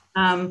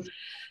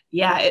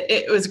 Yeah,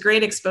 it was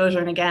great exposure.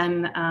 And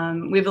again,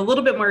 we have a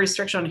little bit more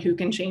restriction on who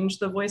can change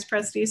the voice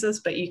prosthesis,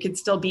 but you could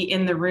still be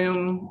in the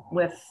room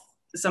with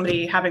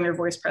somebody having their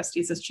voice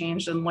prosthesis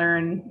changed and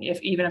learn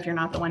even if you're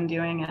not the one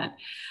doing it.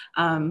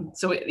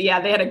 So yeah,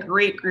 they had a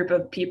great group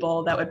of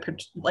people that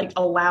would like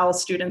allow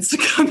students to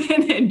come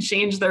in and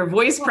change their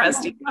voice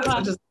prosthesis,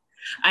 which is,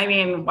 I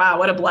mean, wow,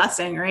 what a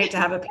blessing, right? To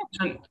have a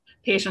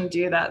patient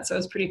do that. So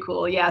it's pretty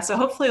cool. Yeah. So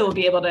hopefully we'll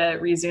be able to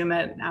resume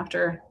it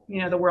after,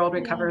 the world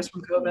recovers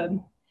from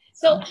COVID.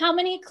 So how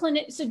many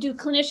do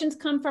clinicians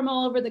come from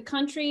all over the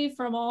country,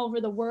 from all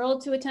over the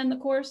world to attend the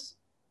course?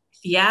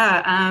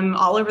 Yeah,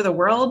 all over the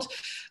world.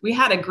 We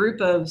had a group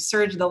of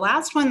surgeons. The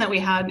last one that we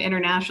had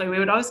internationally, we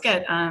would always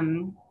get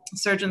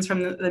surgeons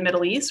from the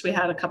Middle East. We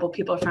had a couple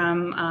people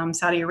from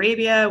Saudi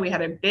Arabia. We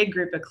had a big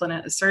group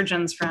of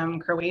surgeons from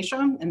Croatia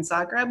and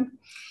Zagreb.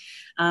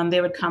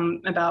 They would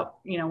come about,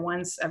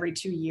 once every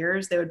 2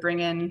 years. They would bring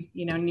in,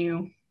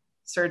 new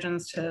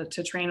surgeons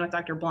to train with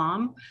Dr.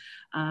 Blom.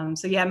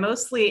 So yeah,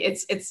 mostly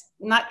it's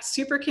not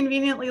super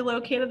conveniently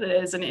located.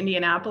 It is in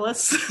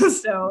Indianapolis.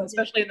 So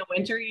especially in the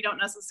winter, you don't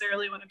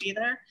necessarily want to be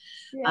there.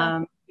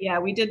 Yeah,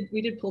 we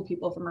did pull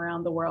people from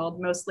around the world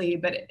mostly,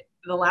 but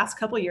the last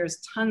couple of years,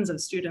 tons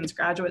of students,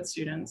 graduate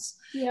students,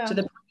 to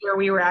the point where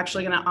we were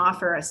actually going to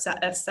offer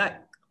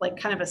like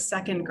kind of a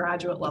second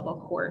graduate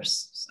level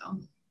course.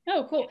 So.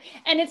 Oh, cool.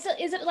 And is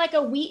it like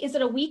a week? Is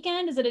it a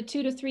weekend? Is it a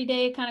 2 to 3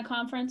 day kind of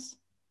conference?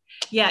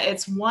 Yeah,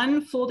 it's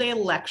 1 full day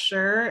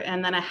lecture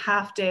and then a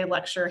half day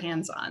lecture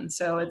hands-on.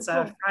 So it's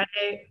a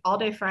Friday, all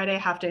day Friday,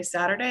 half day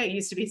Saturday. It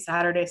used to be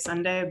Saturday,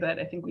 Sunday, but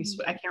I think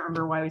I can't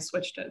remember why we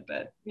switched it,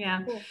 but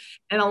yeah. Cool.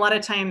 And a lot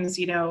of times,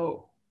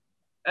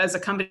 as a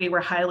company,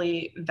 we're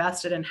highly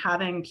vested in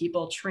having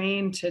people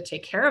trained to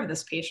take care of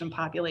this patient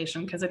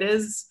population, because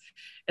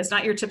it's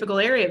not your typical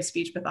area of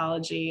speech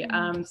pathology.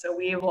 So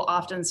we will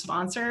often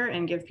sponsor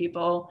and give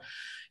people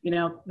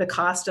the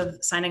cost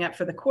of signing up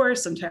for the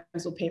course. Sometimes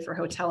we'll pay for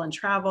hotel and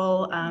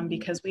travel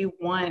because we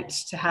want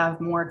to have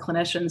more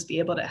clinicians be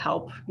able to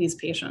help these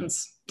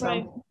patients.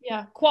 Right.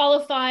 Yeah.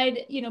 Qualified,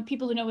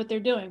 people who know what they're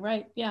doing.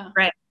 Right. Yeah.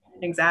 Right.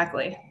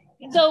 Exactly.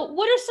 Yeah. So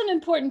what are some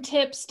important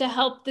tips to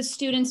help the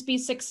students be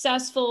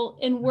successful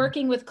in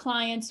working with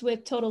clients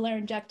with total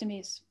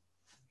laryngectomies?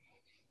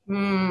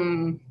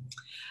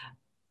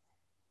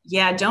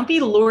 Yeah, don't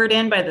be lured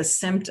in by the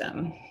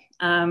symptom.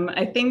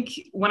 I think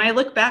when I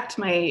look back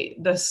to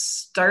the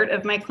start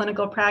of my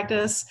clinical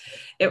practice,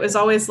 it was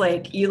always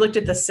like you looked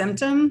at the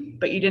symptom,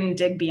 but you didn't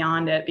dig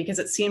beyond it because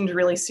it seemed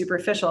really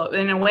superficial.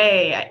 In a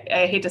way,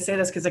 I hate to say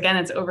this because again,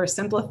 it's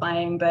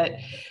oversimplifying, but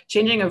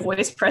changing a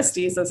voice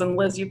prosthesis, and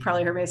Liz, you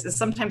probably heard me, is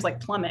sometimes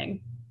like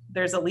plumbing.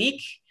 There's a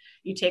leak,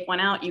 you take one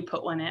out, you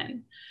put one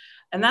in.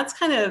 And that's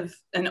kind of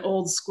an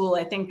old school.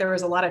 I think there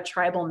was a lot of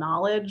tribal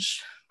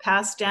knowledge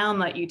passed down,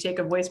 that you take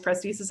a voice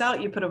prosthesis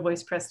out, you put a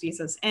voice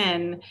prosthesis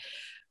in.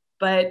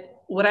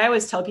 But what I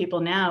always tell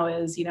people now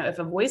is, if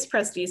a voice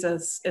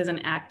prosthesis isn't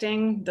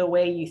acting the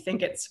way you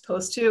think it's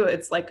supposed to,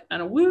 it's like an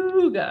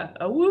awooga,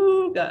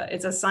 awooga.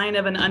 It's a sign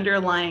of an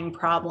underlying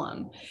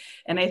problem.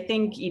 And I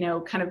think,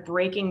 kind of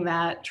breaking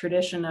that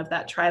tradition of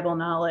that tribal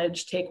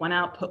knowledge, take one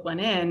out, put one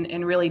in,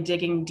 and really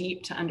digging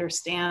deep to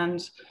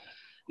understand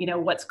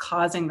what's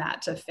causing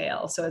that to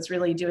fail. So it's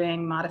really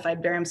doing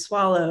modified barium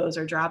swallows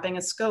or dropping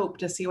a scope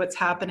to see what's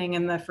happening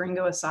in the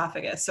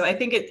pharyngoesophagus. So I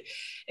think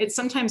it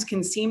sometimes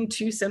can seem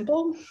too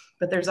simple,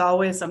 but there's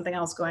always something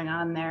else going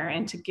on there.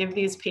 And to give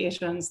these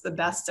patients the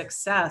best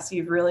success,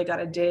 you've really got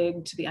to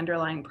dig to the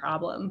underlying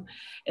problem.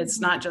 It's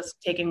not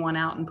just taking one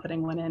out and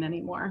putting one in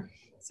anymore.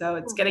 So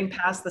it's getting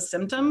past the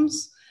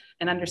symptoms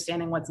and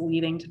understanding what's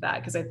leading to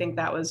that, because I think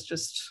that was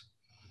just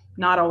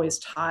not always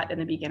taught in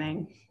the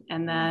beginning.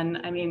 And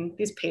then,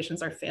 these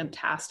patients are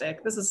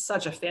fantastic. This is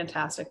such a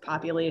fantastic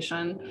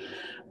population.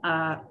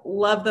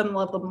 Love them,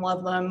 love them,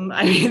 love them.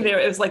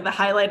 It was like the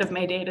highlight of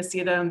my day to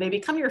see them. They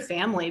become your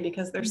family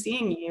because they're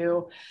seeing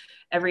you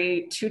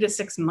every 2 to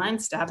 6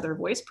 months to have their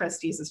voice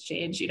prosthesis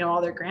changed. You know all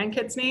their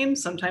grandkids'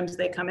 names. Sometimes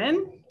they come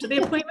in to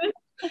the appointment.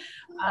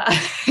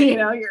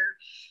 You're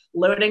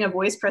loading a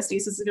voice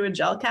prosthesis into a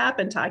gel cap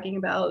and talking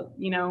about,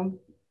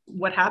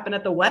 what happened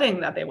at the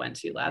wedding that they went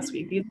to last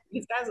week.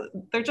 These guys,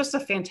 they're just a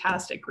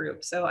fantastic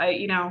group. So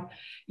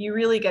you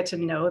really get to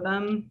know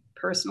them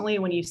personally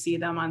when you see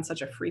them on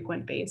such a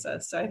frequent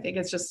basis. So I think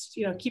it's just,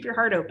 keep your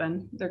heart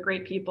open. They're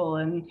great people,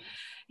 and,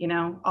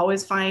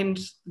 always find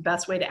the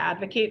best way to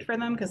advocate for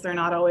them, because they're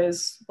not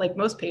always, like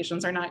most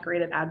patients are not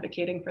great at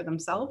advocating for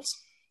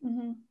themselves.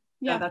 Mm-hmm.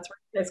 Yeah. So that's where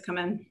you guys come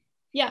in.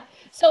 Yeah.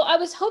 So I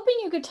was hoping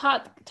you could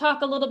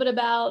talk a little bit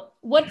about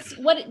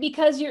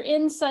because you're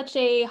in such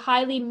a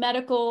highly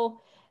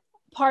medical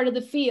part of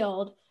the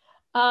field,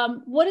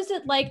 what is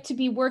it like to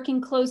be working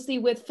closely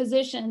with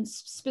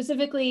physicians,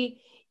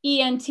 specifically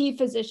ENT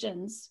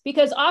physicians?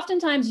 Because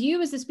oftentimes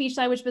you as a speech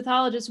language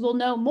pathologist will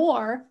know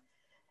more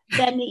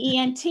than the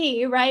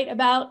ENT, right,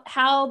 about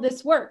how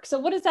this works. So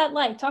what is that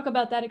like? Talk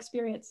about that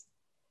experience.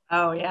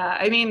 Oh, yeah.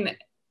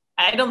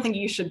 I don't think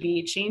you should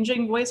be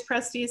changing voice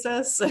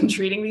prosthesis and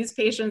treating these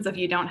patients if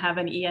you don't have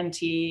an ENT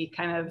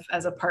kind of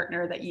as a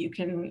partner that you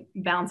can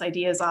bounce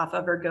ideas off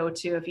of or go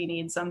to if you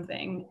need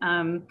something.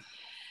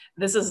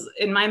 This is,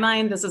 in my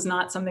mind, this is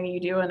not something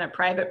you do in a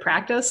private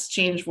practice,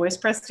 change voice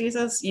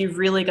prosthesis. You've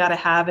really got to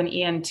have an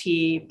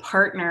ENT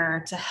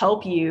partner to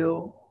help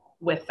you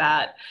with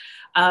that.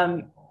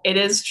 It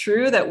is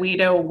true that we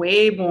know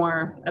way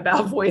more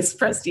about voice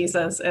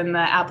prosthesis and the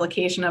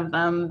application of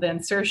them, the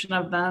insertion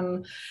of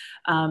them,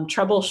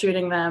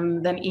 troubleshooting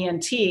them than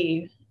ENT.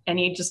 And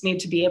you just need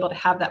to be able to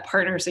have that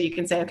partner so you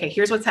can say, okay,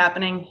 here's what's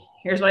happening.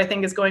 Here's what I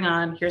think is going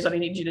on. Here's what I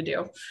need you to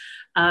do.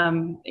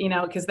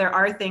 Because there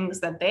are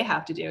things that they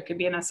have to do. It could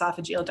be an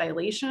esophageal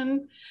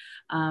dilation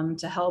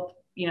to help,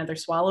 their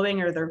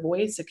swallowing or their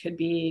voice. It could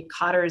be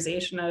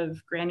cauterization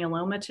of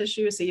granuloma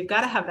tissue. So you've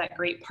got to have that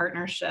great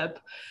partnership.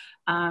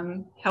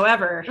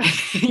 However,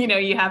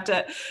 you have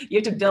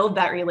to build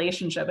that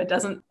relationship.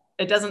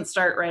 It doesn't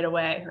start right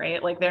away,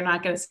 right? Like they're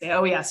not going to say,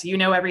 oh yes, you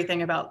know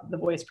everything about the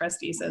voice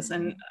prosthesis.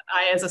 And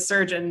I, as a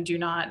surgeon, do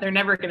not. They're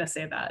never going to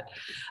say that.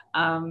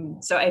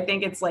 So I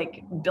think it's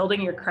like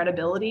building your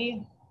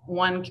credibility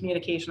one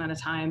communication at a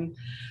time.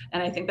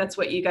 And I think that's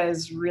what you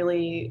guys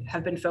really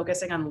have been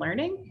focusing on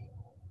learning.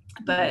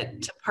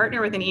 But to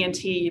partner with an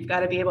ENT, you've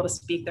got to be able to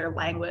speak their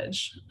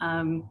language.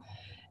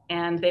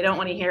 And they don't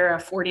want to hear a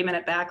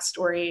 40-minute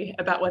backstory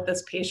about what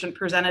this patient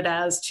presented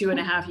as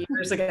 2.5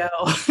 years ago.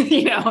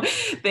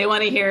 They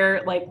want to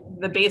hear like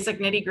the basic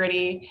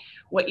nitty-gritty,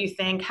 what you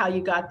think, how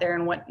you got there,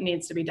 and what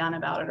needs to be done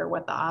about it, or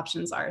what the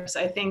options are.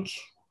 So I think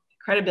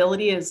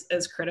credibility is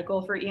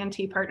critical for ENT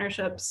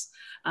partnerships.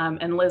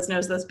 And Liz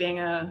knows this, being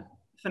a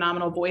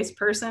phenomenal voice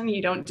person.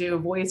 You don't do a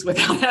voice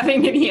without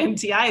having an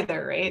ENT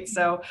either, right?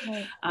 So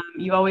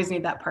you always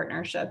need that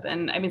partnership.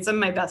 And some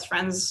of my best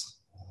friends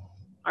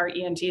are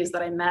ENTs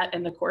that I met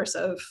in the course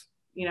of,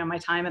 my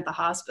time at the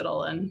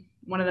hospital. And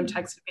one of them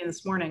texted me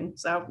this morning.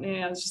 So,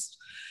 it's just,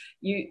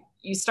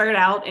 you start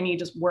out and you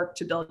just work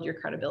to build your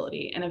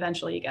credibility, and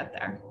eventually you get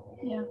there.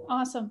 Yeah,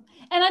 awesome.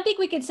 And I think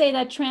we could say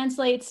that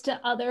translates to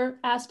other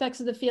aspects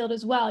of the field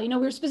as well.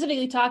 We're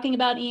specifically talking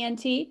about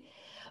ENT,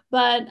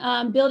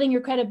 but building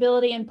your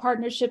credibility and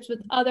partnerships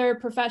with other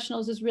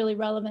professionals is really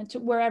relevant to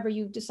wherever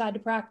you decide to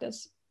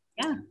practice.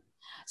 Yeah.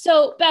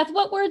 So Beth,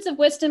 what words of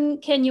wisdom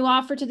can you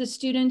offer to the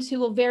students who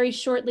will very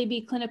shortly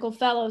be clinical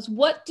fellows?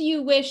 What do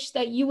you wish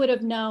that you would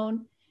have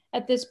known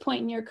at this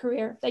point in your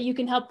career that you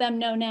can help them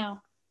know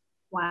now?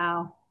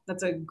 Wow.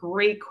 That's a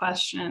great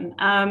question.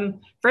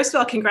 First of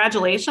all,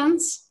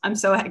 congratulations. I'm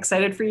so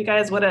excited for you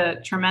guys. What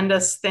a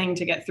tremendous thing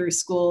to get through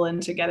school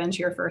and to get into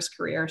your first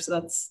career. So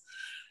that's,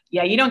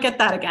 yeah, you don't get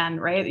that again,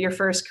 right? Your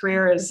first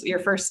career is your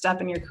first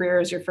step in your career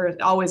is your first,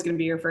 always going to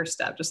be your first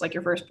step, just like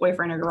your first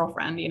boyfriend or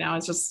girlfriend, you know,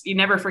 it's just, you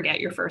never forget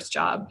your first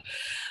job.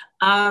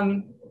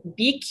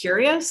 Be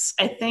curious.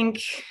 I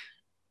think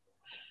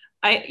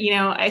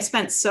I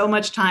spent so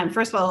much time,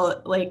 first of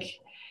all, like,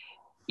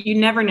 you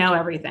never know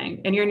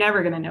everything and you're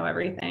never going to know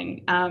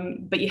everything.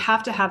 But you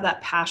have to have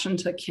that passion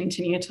to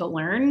continue to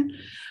learn.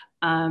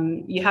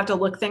 You have to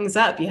look things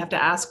up. You have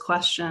to ask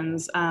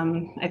questions.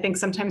 I think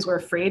sometimes we're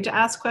afraid to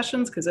ask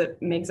questions because it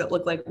makes it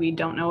look like we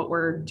don't know what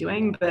we're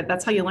doing, but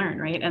that's how you learn,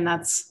 right? And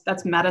that's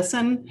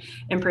medicine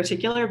in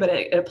particular, but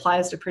it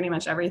applies to pretty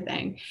much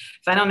everything.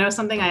 If I don't know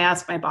something, I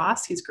ask my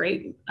boss. He's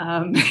great.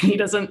 He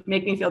doesn't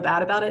make me feel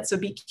bad about it. So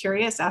be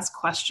curious, ask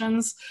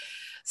questions,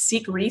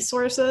 seek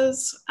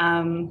resources.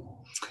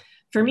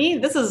 For me,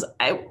 this is,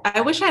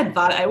 I wish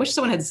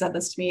someone had said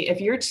this to me. If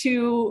you're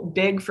too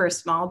big for a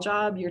small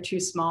job, you're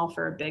too small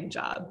for a big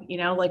job, you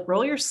know, like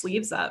roll your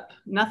sleeves up.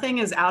 Nothing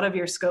is out of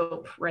your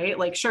scope, right?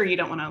 Like, sure, you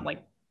don't want to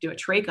like do a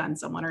trach on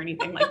someone or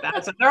anything like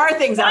that. So there are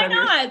things out of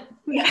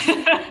your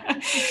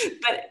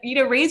but, you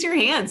know, raise your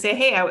hand, say,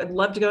 hey, I would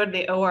love to go to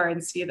the OR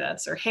and see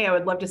this, or, hey, I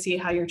would love to see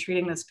how you're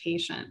treating this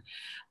patient.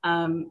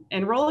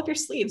 And roll up your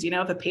sleeves. You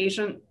know, if a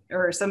patient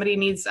or somebody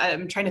needs,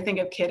 I'm trying to think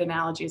of kid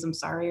analogies, I'm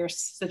sorry, or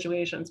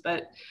situations,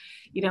 but,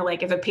 you know,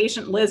 like if a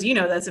patient, Liz, you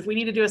know this, if we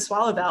need to do a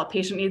swallow valve,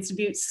 patient needs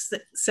to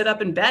sit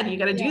up in bed, you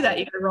got to do that.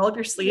 You got to roll up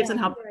your sleeves and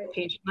help the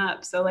patient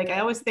up. So like, I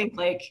always think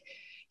like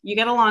you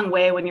get a long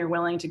way when you're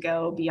willing to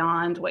go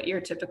beyond what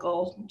your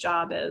typical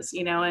job is,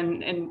 you know,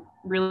 and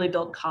really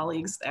build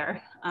colleagues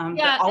there.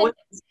 Always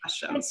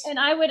questions. And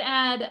I would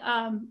add,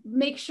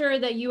 make sure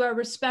that you are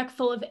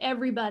respectful of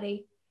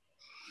everybody,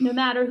 no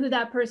matter who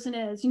that person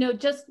is, you know,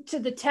 just to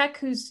the tech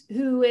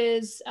who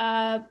is,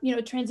 you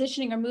know,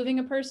 transitioning or moving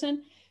a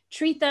person,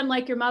 treat them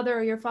like your mother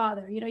or your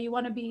father. You know, you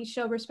want to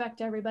show respect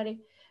to everybody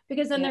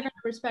because then they're going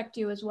to respect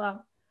you as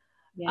well.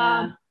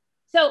 Yeah.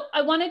 So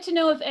I wanted to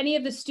know if any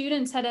of the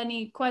students had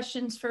any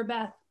questions for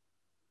Beth.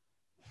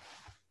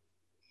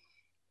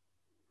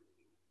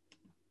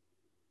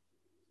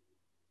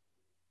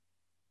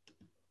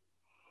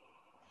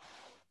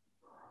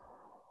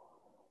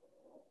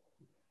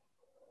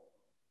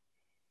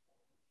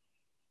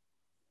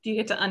 Do you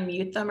get to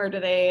unmute them or do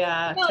they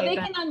No, they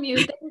can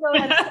unmute. They can go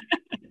ahead.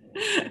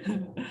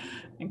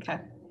 Okay.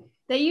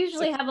 They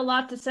usually have a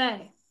lot to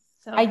say.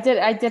 So I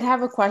did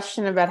have a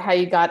question about how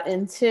you got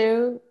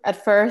into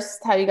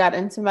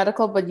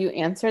medical, but you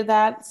answered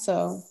that.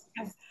 So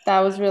that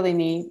was really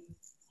neat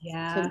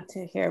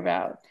to hear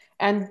about.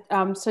 And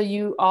so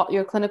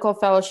your clinical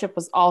fellowship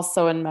was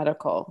also in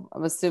medical,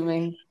 I'm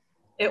assuming.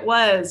 It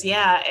was,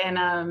 yeah.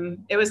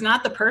 And it was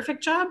not the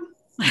perfect job.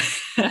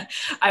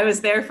 I was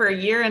there for a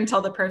year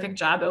until the perfect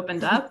job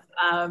opened up.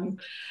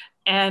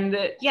 And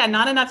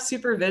not enough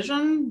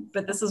supervision,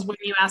 but this is when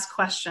you ask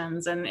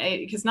questions, and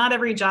because not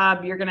every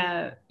job you're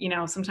gonna, you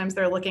know, sometimes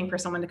they're looking for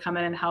someone to come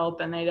in and help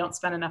and they don't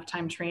spend enough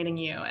time training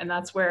you. And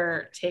that's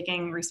where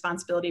taking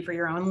responsibility for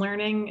your own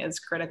learning is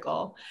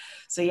critical.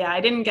 So yeah,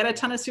 I didn't get a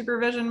ton of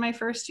supervision my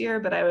first year,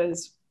 but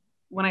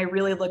when I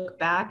really look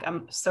back,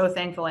 I'm so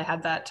thankful I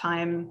had that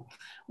time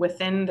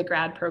within the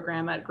grad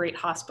program at great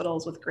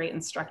hospitals with great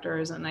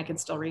instructors, and I could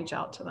still reach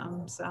out to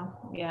them. So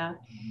yeah.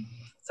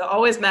 So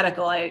always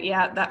medical.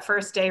 That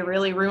first day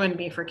really ruined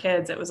me for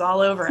kids. It was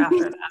all over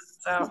after that.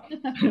 So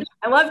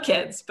I love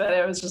kids, but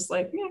it was just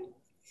like,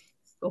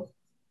 cool.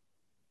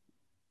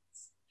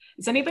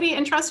 Is anybody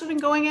interested in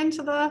going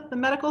into the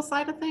medical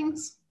side of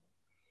things?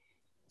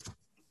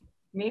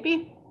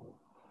 Maybe?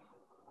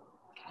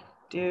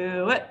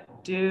 Do it.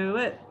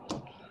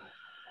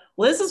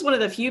 Liz is one of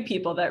the few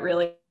people that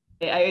really,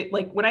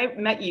 when I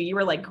met you, you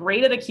were like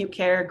great at acute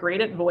care,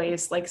 great at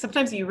voice. Like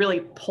sometimes you really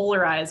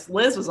polarize.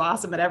 Liz was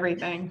awesome at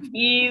everything.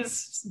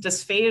 Fees,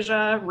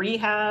 dysphagia,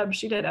 rehab.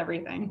 She did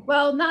everything.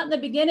 Well, not in the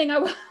beginning. I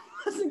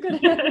wasn't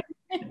good at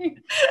everything.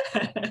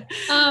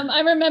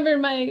 I remember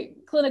my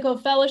clinical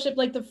fellowship,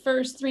 like the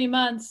first 3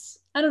 months.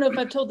 I don't know if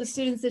I've told the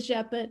students this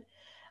yet, but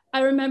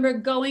I remember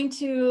going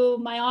to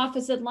my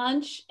office at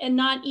lunch and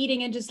not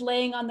eating and just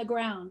laying on the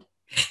ground.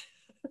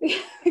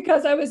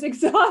 Because I was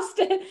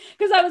exhausted,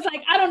 because I was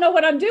like, I don't know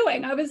what I'm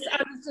doing. I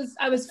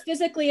was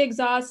physically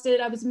exhausted.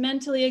 I was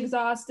mentally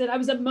exhausted. I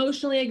was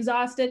emotionally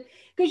exhausted,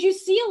 because you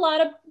see a lot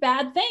of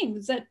bad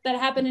things that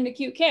happen in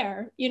acute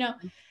care, you know?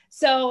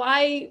 So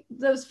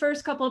those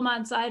first couple of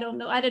months, I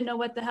didn't know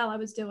what the hell I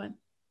was doing.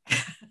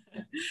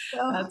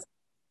 So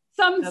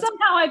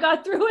somehow I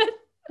got through it.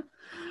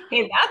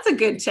 Hey, that's a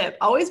good tip.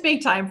 Always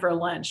make time for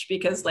lunch,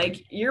 because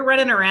like you're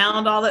running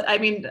around all that. I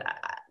mean,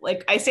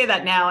 like I say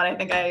that now, and I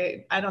think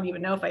I don't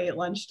even know if I ate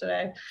lunch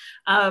today.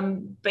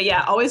 But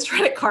yeah, always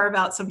try to carve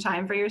out some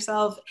time for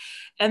yourself.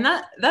 And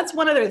that's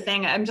one other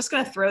thing. I'm just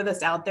going to throw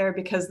this out there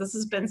because this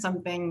has been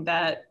something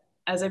that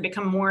as I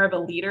become more of a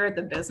leader at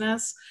the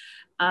business,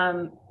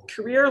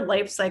 career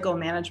life cycle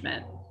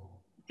management.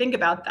 Think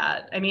about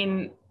that. I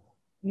mean,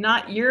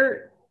 not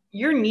your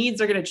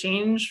needs are going to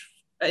change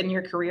in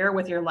your career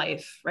with your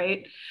life,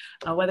 right?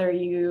 Whether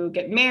you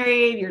get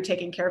married, you're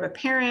taking care of a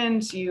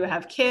parent, you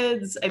have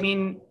kids. I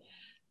mean,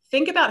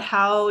 think about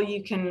how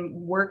you can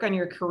work on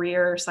your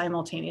career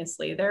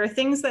simultaneously. There are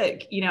things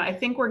that, I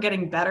think we're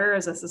getting better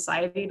as a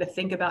society to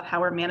think about how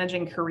we're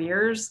managing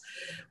careers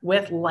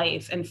with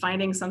life and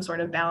finding some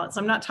sort of balance.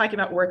 I'm not talking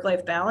about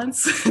work-life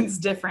balance, it's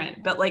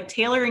different, but like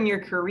tailoring your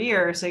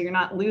career so you're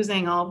not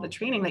losing all of the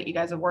training that you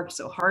guys have worked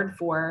so hard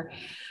for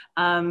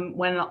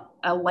when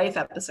a life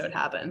episode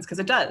happens, because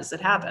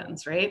it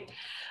happens, right?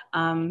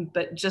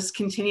 But just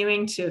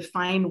continuing to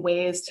find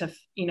ways to,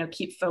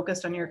 keep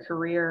focused on your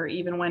career,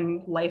 even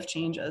when life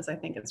changes, I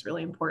think it's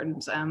really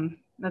important.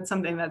 That's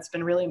something that's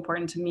been really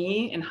important to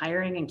me in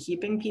hiring and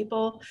keeping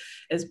people,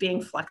 is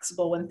being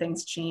flexible when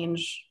things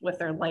change with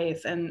their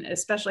life. And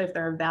especially if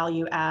they're a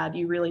value add,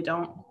 you really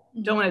don't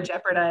want to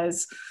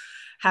jeopardize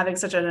having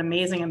such an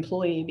amazing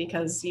employee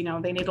because,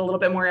 they need a little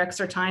bit more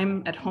extra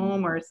time at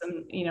home or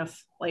some,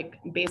 like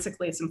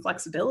basically some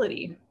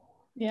flexibility.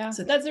 Yeah,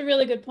 so that's a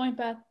really good point,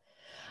 Beth.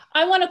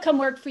 I want to come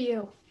work for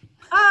you.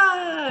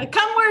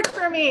 Come work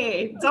for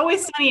me. It's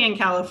always sunny in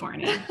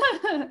California.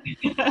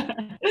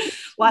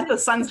 Lots of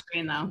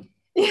sunscreen though.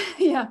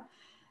 Yeah,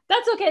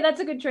 that's okay. That's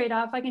a good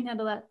trade-off. I can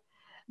handle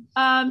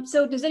that.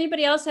 So does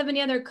anybody else have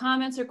any other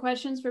comments or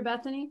questions for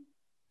Bethany?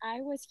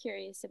 I was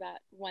curious about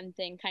one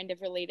thing kind of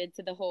related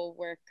to the whole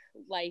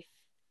work-life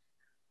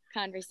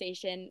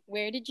conversation.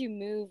 Where did you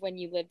move when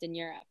you lived in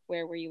Europe?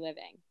 Where were you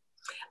living?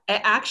 I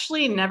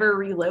actually never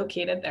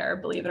relocated there,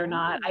 believe it or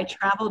not. I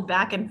traveled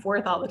back and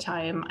forth all the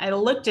time. I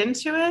looked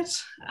into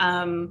it.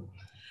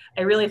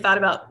 I really thought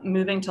about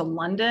moving to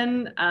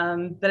London.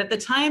 But at the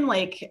time,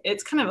 like,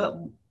 it's kind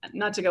of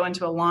not to go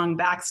into a long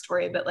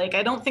backstory, but like,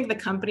 I don't think the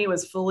company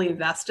was fully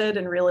vested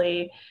in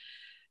really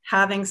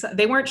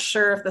they weren't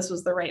sure if this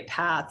was the right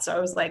path. So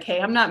I was like,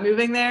 hey, I'm not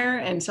moving there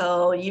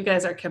until you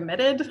guys are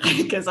committed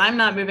because I'm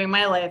not moving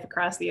my life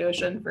across the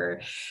ocean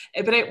but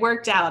it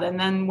worked out. And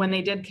then when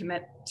they did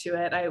commit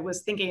to it, I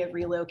was thinking of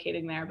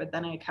relocating there, but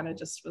then I kind of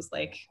just was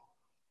like,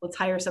 let's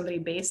hire somebody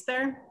based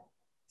there.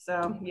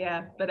 So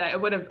yeah, but I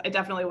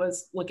definitely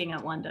was looking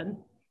at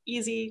London.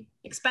 Easy,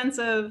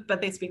 expensive,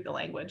 but they speak the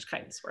language,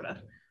 kind of, sort of.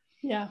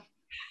 Yeah.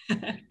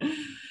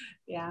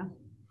 Yeah.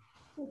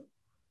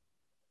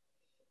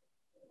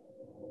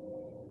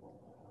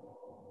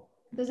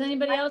 Does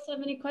anybody else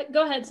have any questions?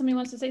 Go ahead. Somebody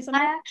wants to say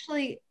something? I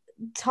actually,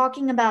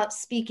 talking about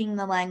speaking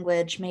the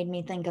language made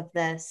me think of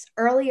this.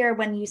 Earlier,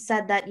 when you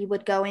said that you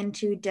would go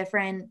into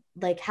different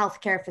like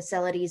healthcare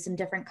facilities in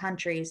different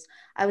countries,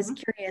 I was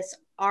curious,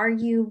 are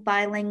you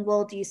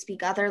bilingual? Do you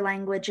speak other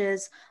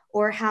languages?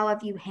 Or how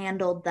have you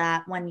handled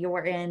that when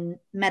you're in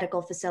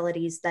medical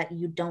facilities that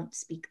you don't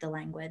speak the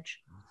language?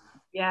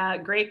 Yeah,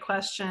 great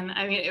question.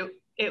 I mean,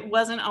 it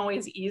wasn't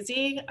always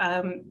easy.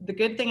 The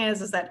good thing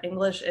is that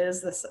English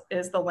is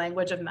the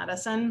language of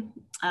medicine.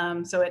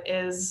 So it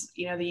is,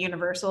 the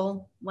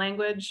universal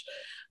language.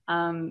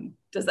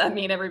 Does that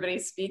mean everybody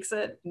speaks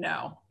it?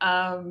 No.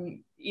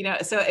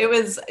 So it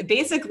was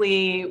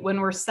basically when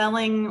we're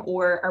selling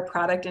our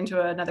product into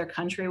another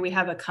country, we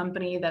have a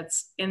company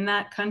that's in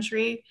that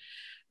country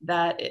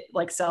that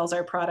sells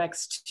our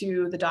products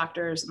to the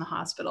doctors and the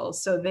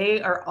hospitals. So they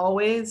are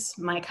always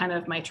my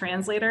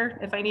translator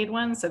if I need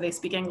one. So they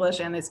speak English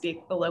and they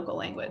speak the local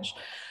language.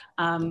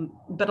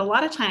 But a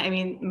lot of time, I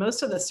mean,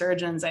 most of the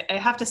surgeons, I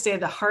have to say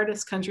the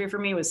hardest country for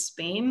me was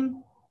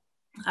Spain.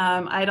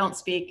 I don't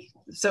speak.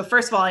 So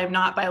first of all, I'm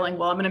not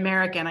bilingual. I'm an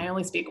American. I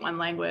only speak one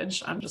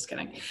language. I'm just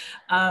kidding.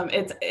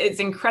 It's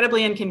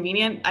incredibly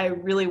inconvenient. I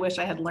really wish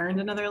I had learned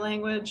another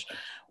language,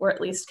 or at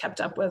least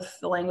kept up with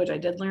the language I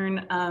did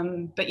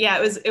learn. But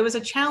yeah, it was a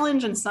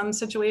challenge in some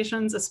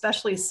situations,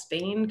 especially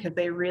Spain, because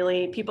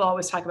people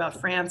always talk about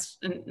France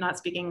and not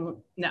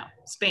speaking. No,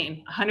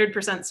 Spain,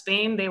 100%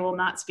 Spain. They will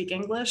not speak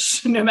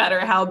English, no matter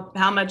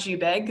how much you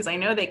beg, because I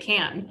know they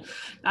can.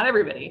 Not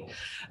everybody.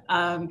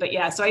 But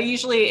yeah, so I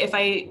usually, if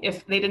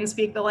they didn't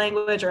speak the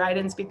language or I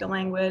didn't speak the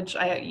language,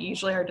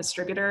 usually our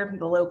distributor,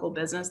 the local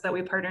business that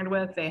we partnered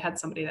with, they had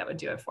somebody that would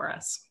do it for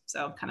us.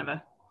 So kind of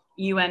a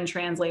UN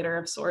translator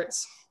of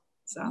sorts.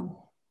 So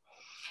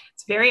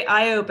it's very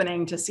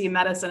eye-opening to see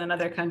medicine in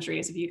other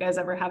countries. If you guys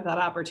ever have that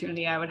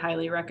opportunity, I would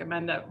highly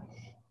recommend it.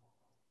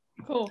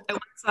 Cool. I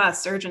once saw a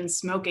surgeon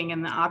smoking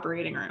in the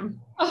operating room.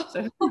 Oh,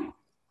 so, oh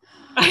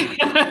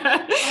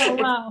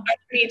wow.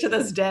 It's me to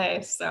this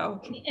day.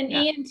 So an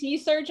ENT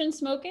surgeon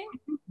smoking?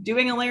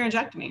 Doing a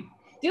laryngectomy.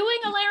 Doing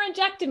a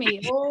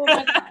laryngectomy. Oh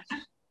my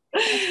gosh.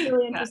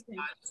 really interesting.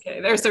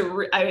 There's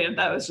I mean,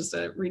 that was just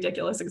a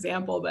ridiculous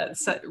example, but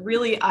it's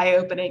really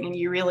eye-opening, and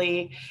you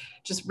really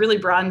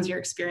broadens your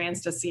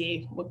experience to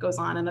see what goes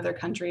on in other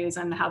countries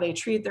and how they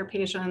treat their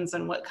patients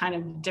and what kind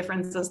of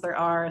differences there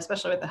are,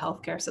 especially with the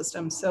healthcare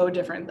system, so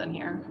different than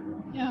here.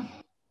 Yeah.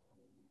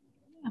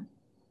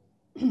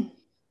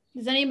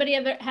 Does anybody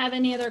ever have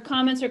any other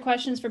comments or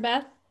questions for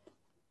Beth?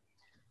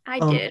 I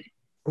did.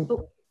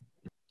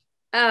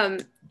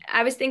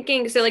 I was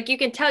thinking, so like you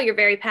can tell you're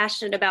very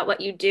passionate about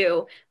what you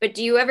do, but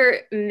do you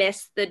ever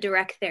miss the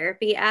direct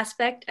therapy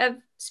aspect of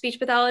speech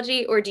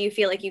pathology, or do you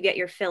feel like you get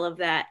your fill of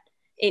that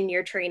in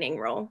your training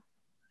role?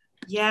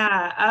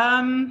 Yeah,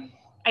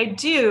 I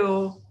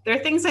do. There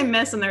are things I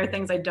miss and there are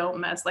things I don't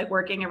miss, like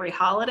working every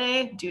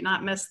holiday. Do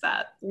not miss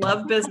that.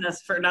 Love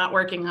business for not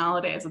working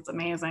holidays. It's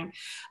amazing.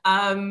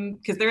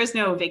 Because there is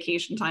no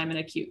vacation time in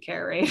acute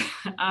care, right?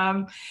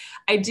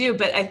 I do,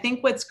 but I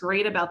think what's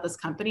great about this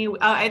company,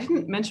 I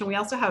didn't mention, we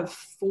also have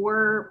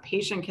 4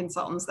 patient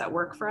consultants that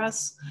work for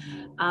us.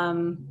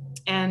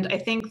 And I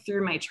think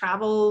through my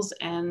travels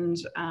and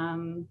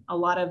a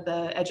lot of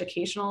the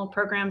educational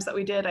programs that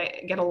we did,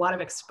 I get a lot of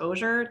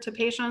exposure to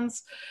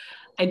patients.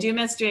 I do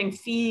miss doing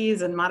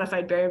fees and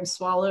modified barium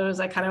swallows.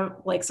 I kind of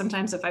like,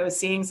 sometimes if I was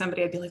seeing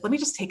somebody, I'd be like, let me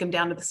just take them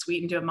down to the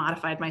suite and do a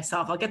modified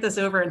myself. I'll get this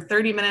over in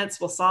 30 minutes.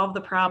 We'll solve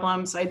the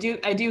problem. So I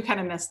do kind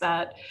of miss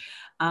that.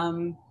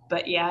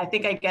 But yeah, I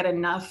think I get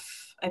enough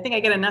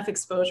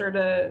exposure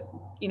to,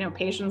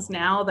 patients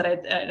now that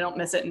I don't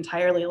miss it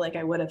entirely like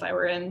I would if I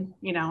were in,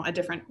 a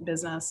different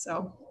business.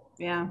 So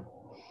yeah.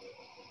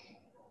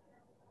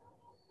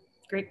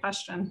 Great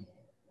question.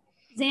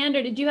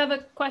 Xander, did you have a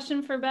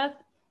question for Beth?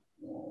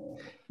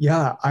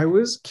 Yeah, I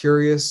was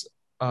curious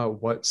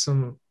what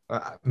some,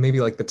 maybe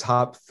like the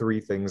top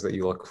 3 things that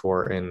you look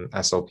for in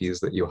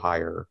SLPs that you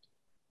hire.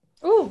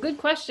 Oh, good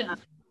question.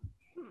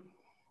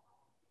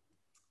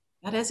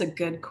 That is a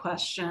good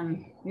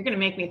question. You're going to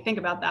make me think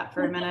about that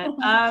for a minute.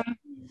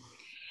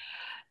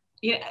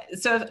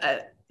 So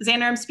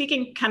Xander, I'm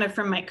speaking kind of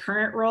from my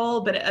current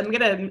role, but let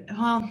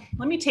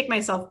me take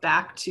myself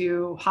back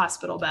to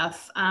hospital,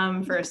 Beth,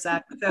 for a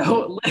sec.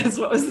 So Liz,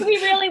 what was we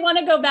really want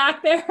to go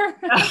back there?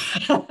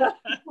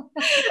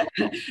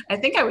 I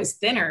think I was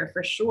thinner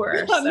for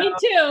sure. So, me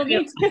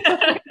too.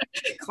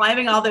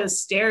 Climbing all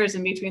those stairs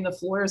in between the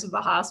floors of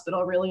the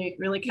hospital really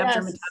kept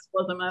your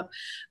metabolism up.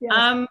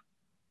 Yes.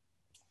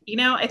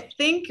 I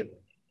think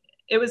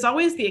it was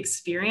always the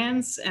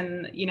experience,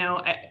 and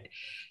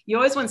you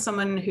always want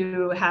someone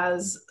who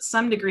has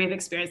some degree of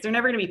experience. They're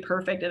never going to be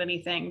perfect at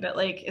anything, but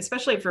like,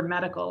 especially for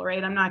medical,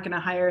 right? I'm not going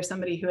to hire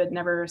somebody who had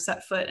never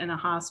set foot in a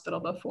hospital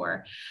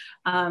before.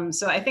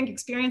 So I think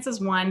experience is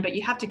one, but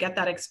you have to get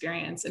that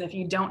experience. And if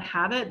you don't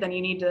have it, then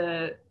you need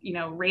to,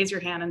 raise your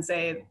hand and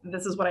say,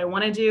 this is what I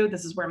want to do.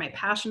 This is where my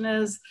passion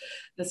is.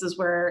 This is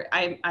where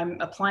I'm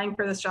applying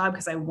for this job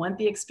because I want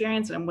the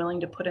experience and I'm willing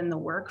to put in the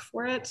work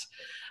for it.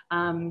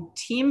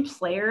 Team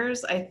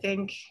players, I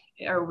think,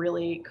 are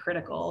really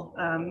critical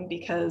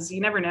because you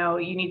never know,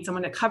 you need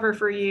someone to cover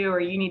for you or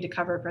you need to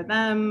cover for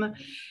them.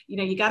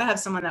 You got to have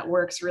someone that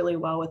works really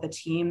well with a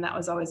team. That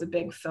was always a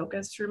big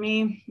focus for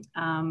me.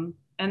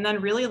 And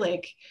then really,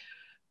 like,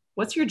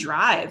 what's your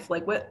drive?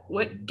 Like,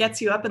 what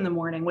gets you up in the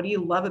morning? What do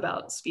you love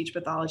about speech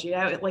pathology?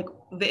 Like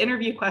the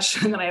interview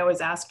question that I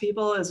always ask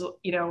people is,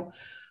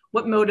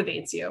 what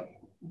motivates you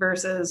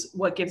versus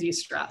what gives you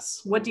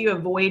stress? What do you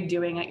avoid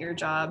doing at your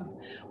job?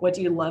 What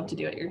do you love to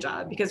do at your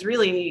job? Because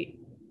really,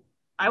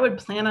 I would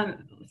plan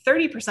on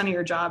 30% of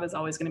your job is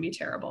always going to be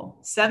terrible.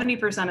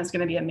 70% is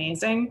going to be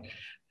amazing.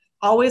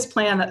 Always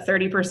plan that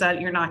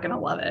 30% you're not going to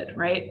love it,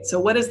 right? So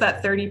what is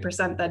that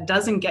 30% that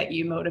doesn't get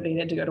you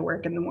motivated to go to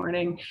work in the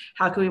morning?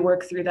 How can we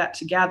work through that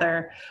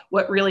together?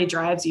 What really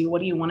drives you?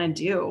 What do you want to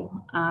do?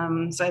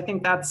 So I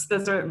think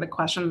those are the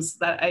questions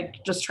that I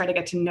just try to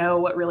get to know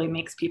what really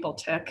makes people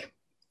tick,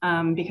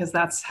 because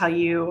that's how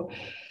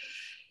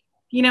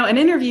an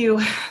interview,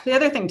 the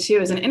other thing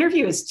too is an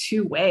interview is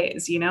 2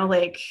 ways,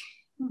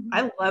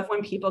 I love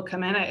when people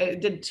come in. I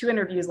did 2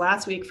 interviews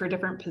last week for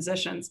different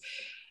positions.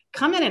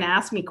 Come in and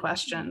ask me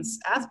questions.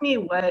 Ask me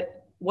what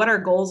our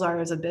goals are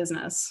as a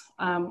business.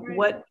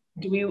 What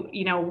do we,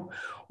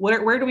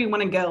 where do we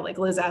want to go? Like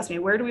Liz asked me,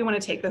 where do we want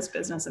to take this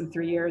business in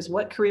 3 years?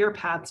 What career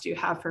paths do you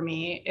have for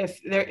me?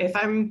 If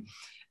I'm,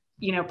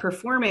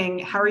 performing,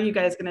 how are you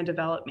guys going to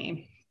develop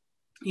me?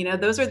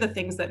 Those are the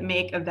things that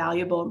make a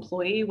valuable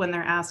employee when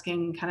they're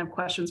asking kind of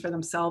questions for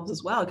themselves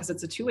as well, because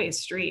it's a 2-way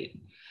street.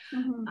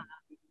 Mm-hmm.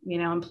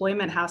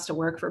 Employment has to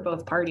work for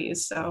both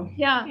parties. So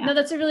yeah, no,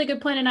 that's a really good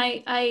point.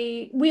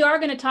 And we are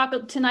going to talk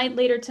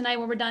later tonight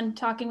when we're done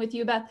talking with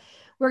you, Beth,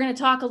 we're going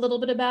to talk a little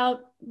bit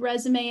about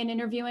resume and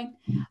interviewing.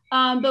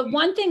 But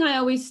one thing I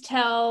always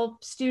tell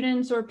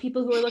students or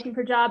people who are looking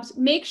for jobs,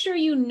 make sure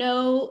you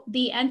know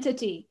the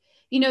entity,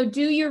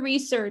 do your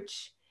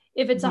research.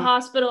 If it's a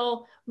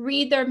hospital,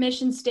 read their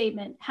mission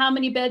statement. How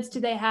many beds do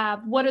they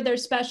have? What are their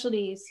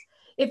specialties?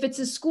 If it's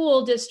a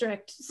school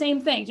district, same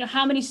thing.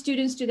 How many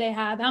students do they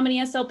have? How many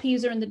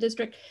SLPs are in the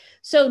district?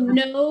 So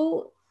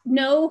know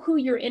know who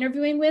you're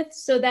interviewing with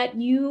so that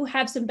you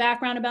have some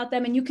background about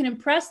them and you can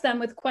impress them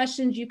with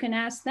questions you can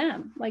ask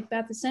them, like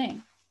Beth is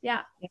saying.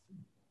 Yeah.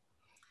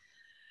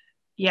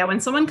 Yeah,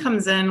 when someone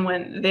comes in,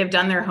 when they've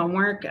done their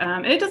homework,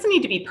 and it doesn't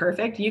need to be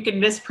perfect. You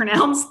can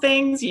mispronounce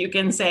things. You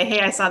can say,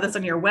 hey, I saw this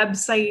on your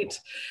website.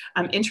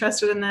 I'm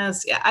interested in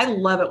this. Yeah, I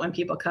love it when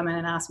people come in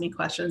and ask me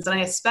questions. And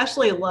I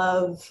especially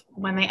love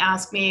when they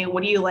ask me,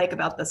 what do you like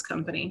about this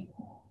company?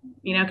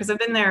 You know, because I've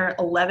been there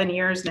 11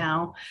 years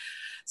now.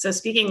 So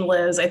speaking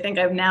Liz, I think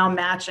I'm now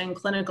matching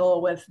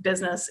clinical with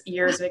business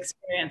years of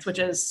experience, which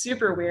is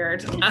super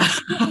weird.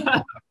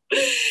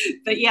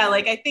 But yeah,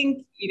 like I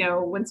think, you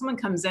know, when someone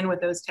comes in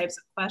with those types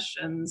of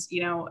questions,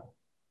 you know,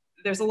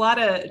 there's a lot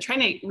of trying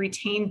to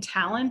retain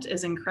talent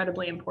is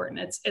incredibly important.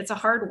 It's a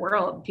hard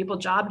world. People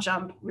job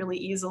jump really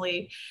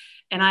easily.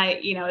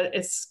 And you know,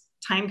 it's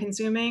time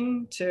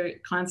consuming to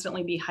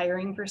constantly be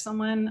hiring for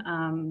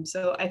someone.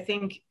 So I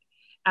think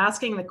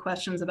asking the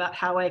questions about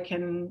how I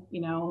can,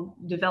 you know,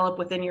 develop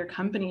within your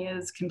company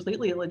is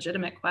completely a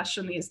legitimate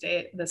question this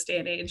day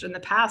and age. In the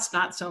past,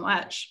 not so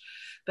much.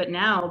 But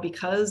now,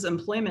 because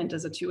employment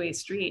is a two-way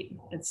street,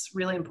 it's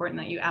really important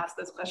that you ask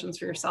those questions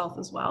for yourself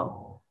as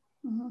well.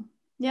 Mm-hmm.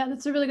 Yeah,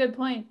 that's a really good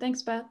point.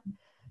 Thanks, Beth.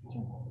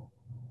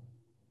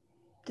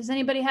 Does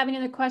anybody have any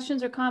other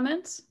questions or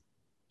comments?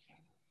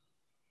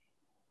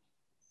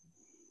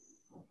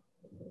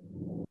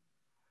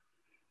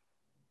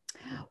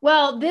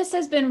 Well, this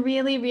has been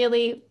really,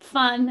 really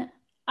fun.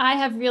 I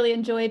have really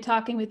enjoyed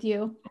talking with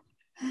you.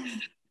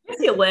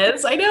 Thank you,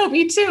 Liz. I know,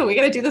 me too. We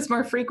got to do this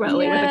more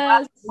frequently with a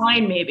glass of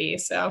wine, maybe.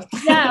 So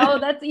yeah, oh,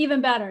 that's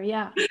even better.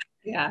 Yeah.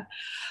 Yeah.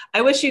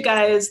 I wish you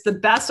guys the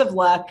best of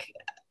luck.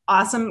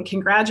 Awesome.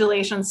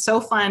 Congratulations.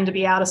 So fun to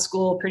be out of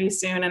school pretty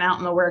soon and out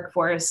in the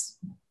workforce.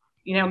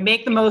 You know,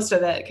 make the most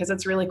of it because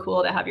it's really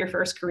cool to have your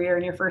first career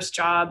and your first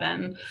job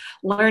and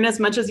learn as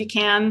much as you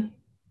can.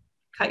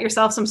 Cut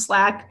yourself some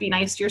slack. Be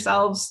nice to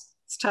yourselves.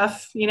 It's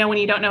tough. You know, when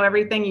you don't know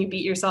everything, you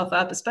beat yourself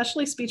up,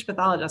 especially speech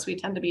pathologists. We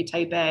tend to be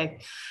type A.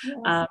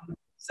 Yes.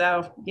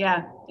 So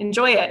yeah,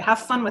 enjoy it. Have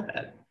fun with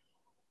it.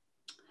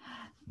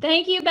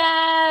 Thank you,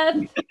 Beth.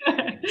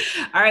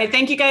 All right.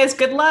 Thank you guys.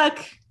 Good luck.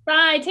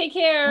 Bye. Take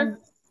care.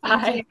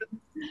 Bye.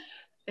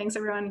 Thanks,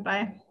 everyone.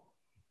 Bye.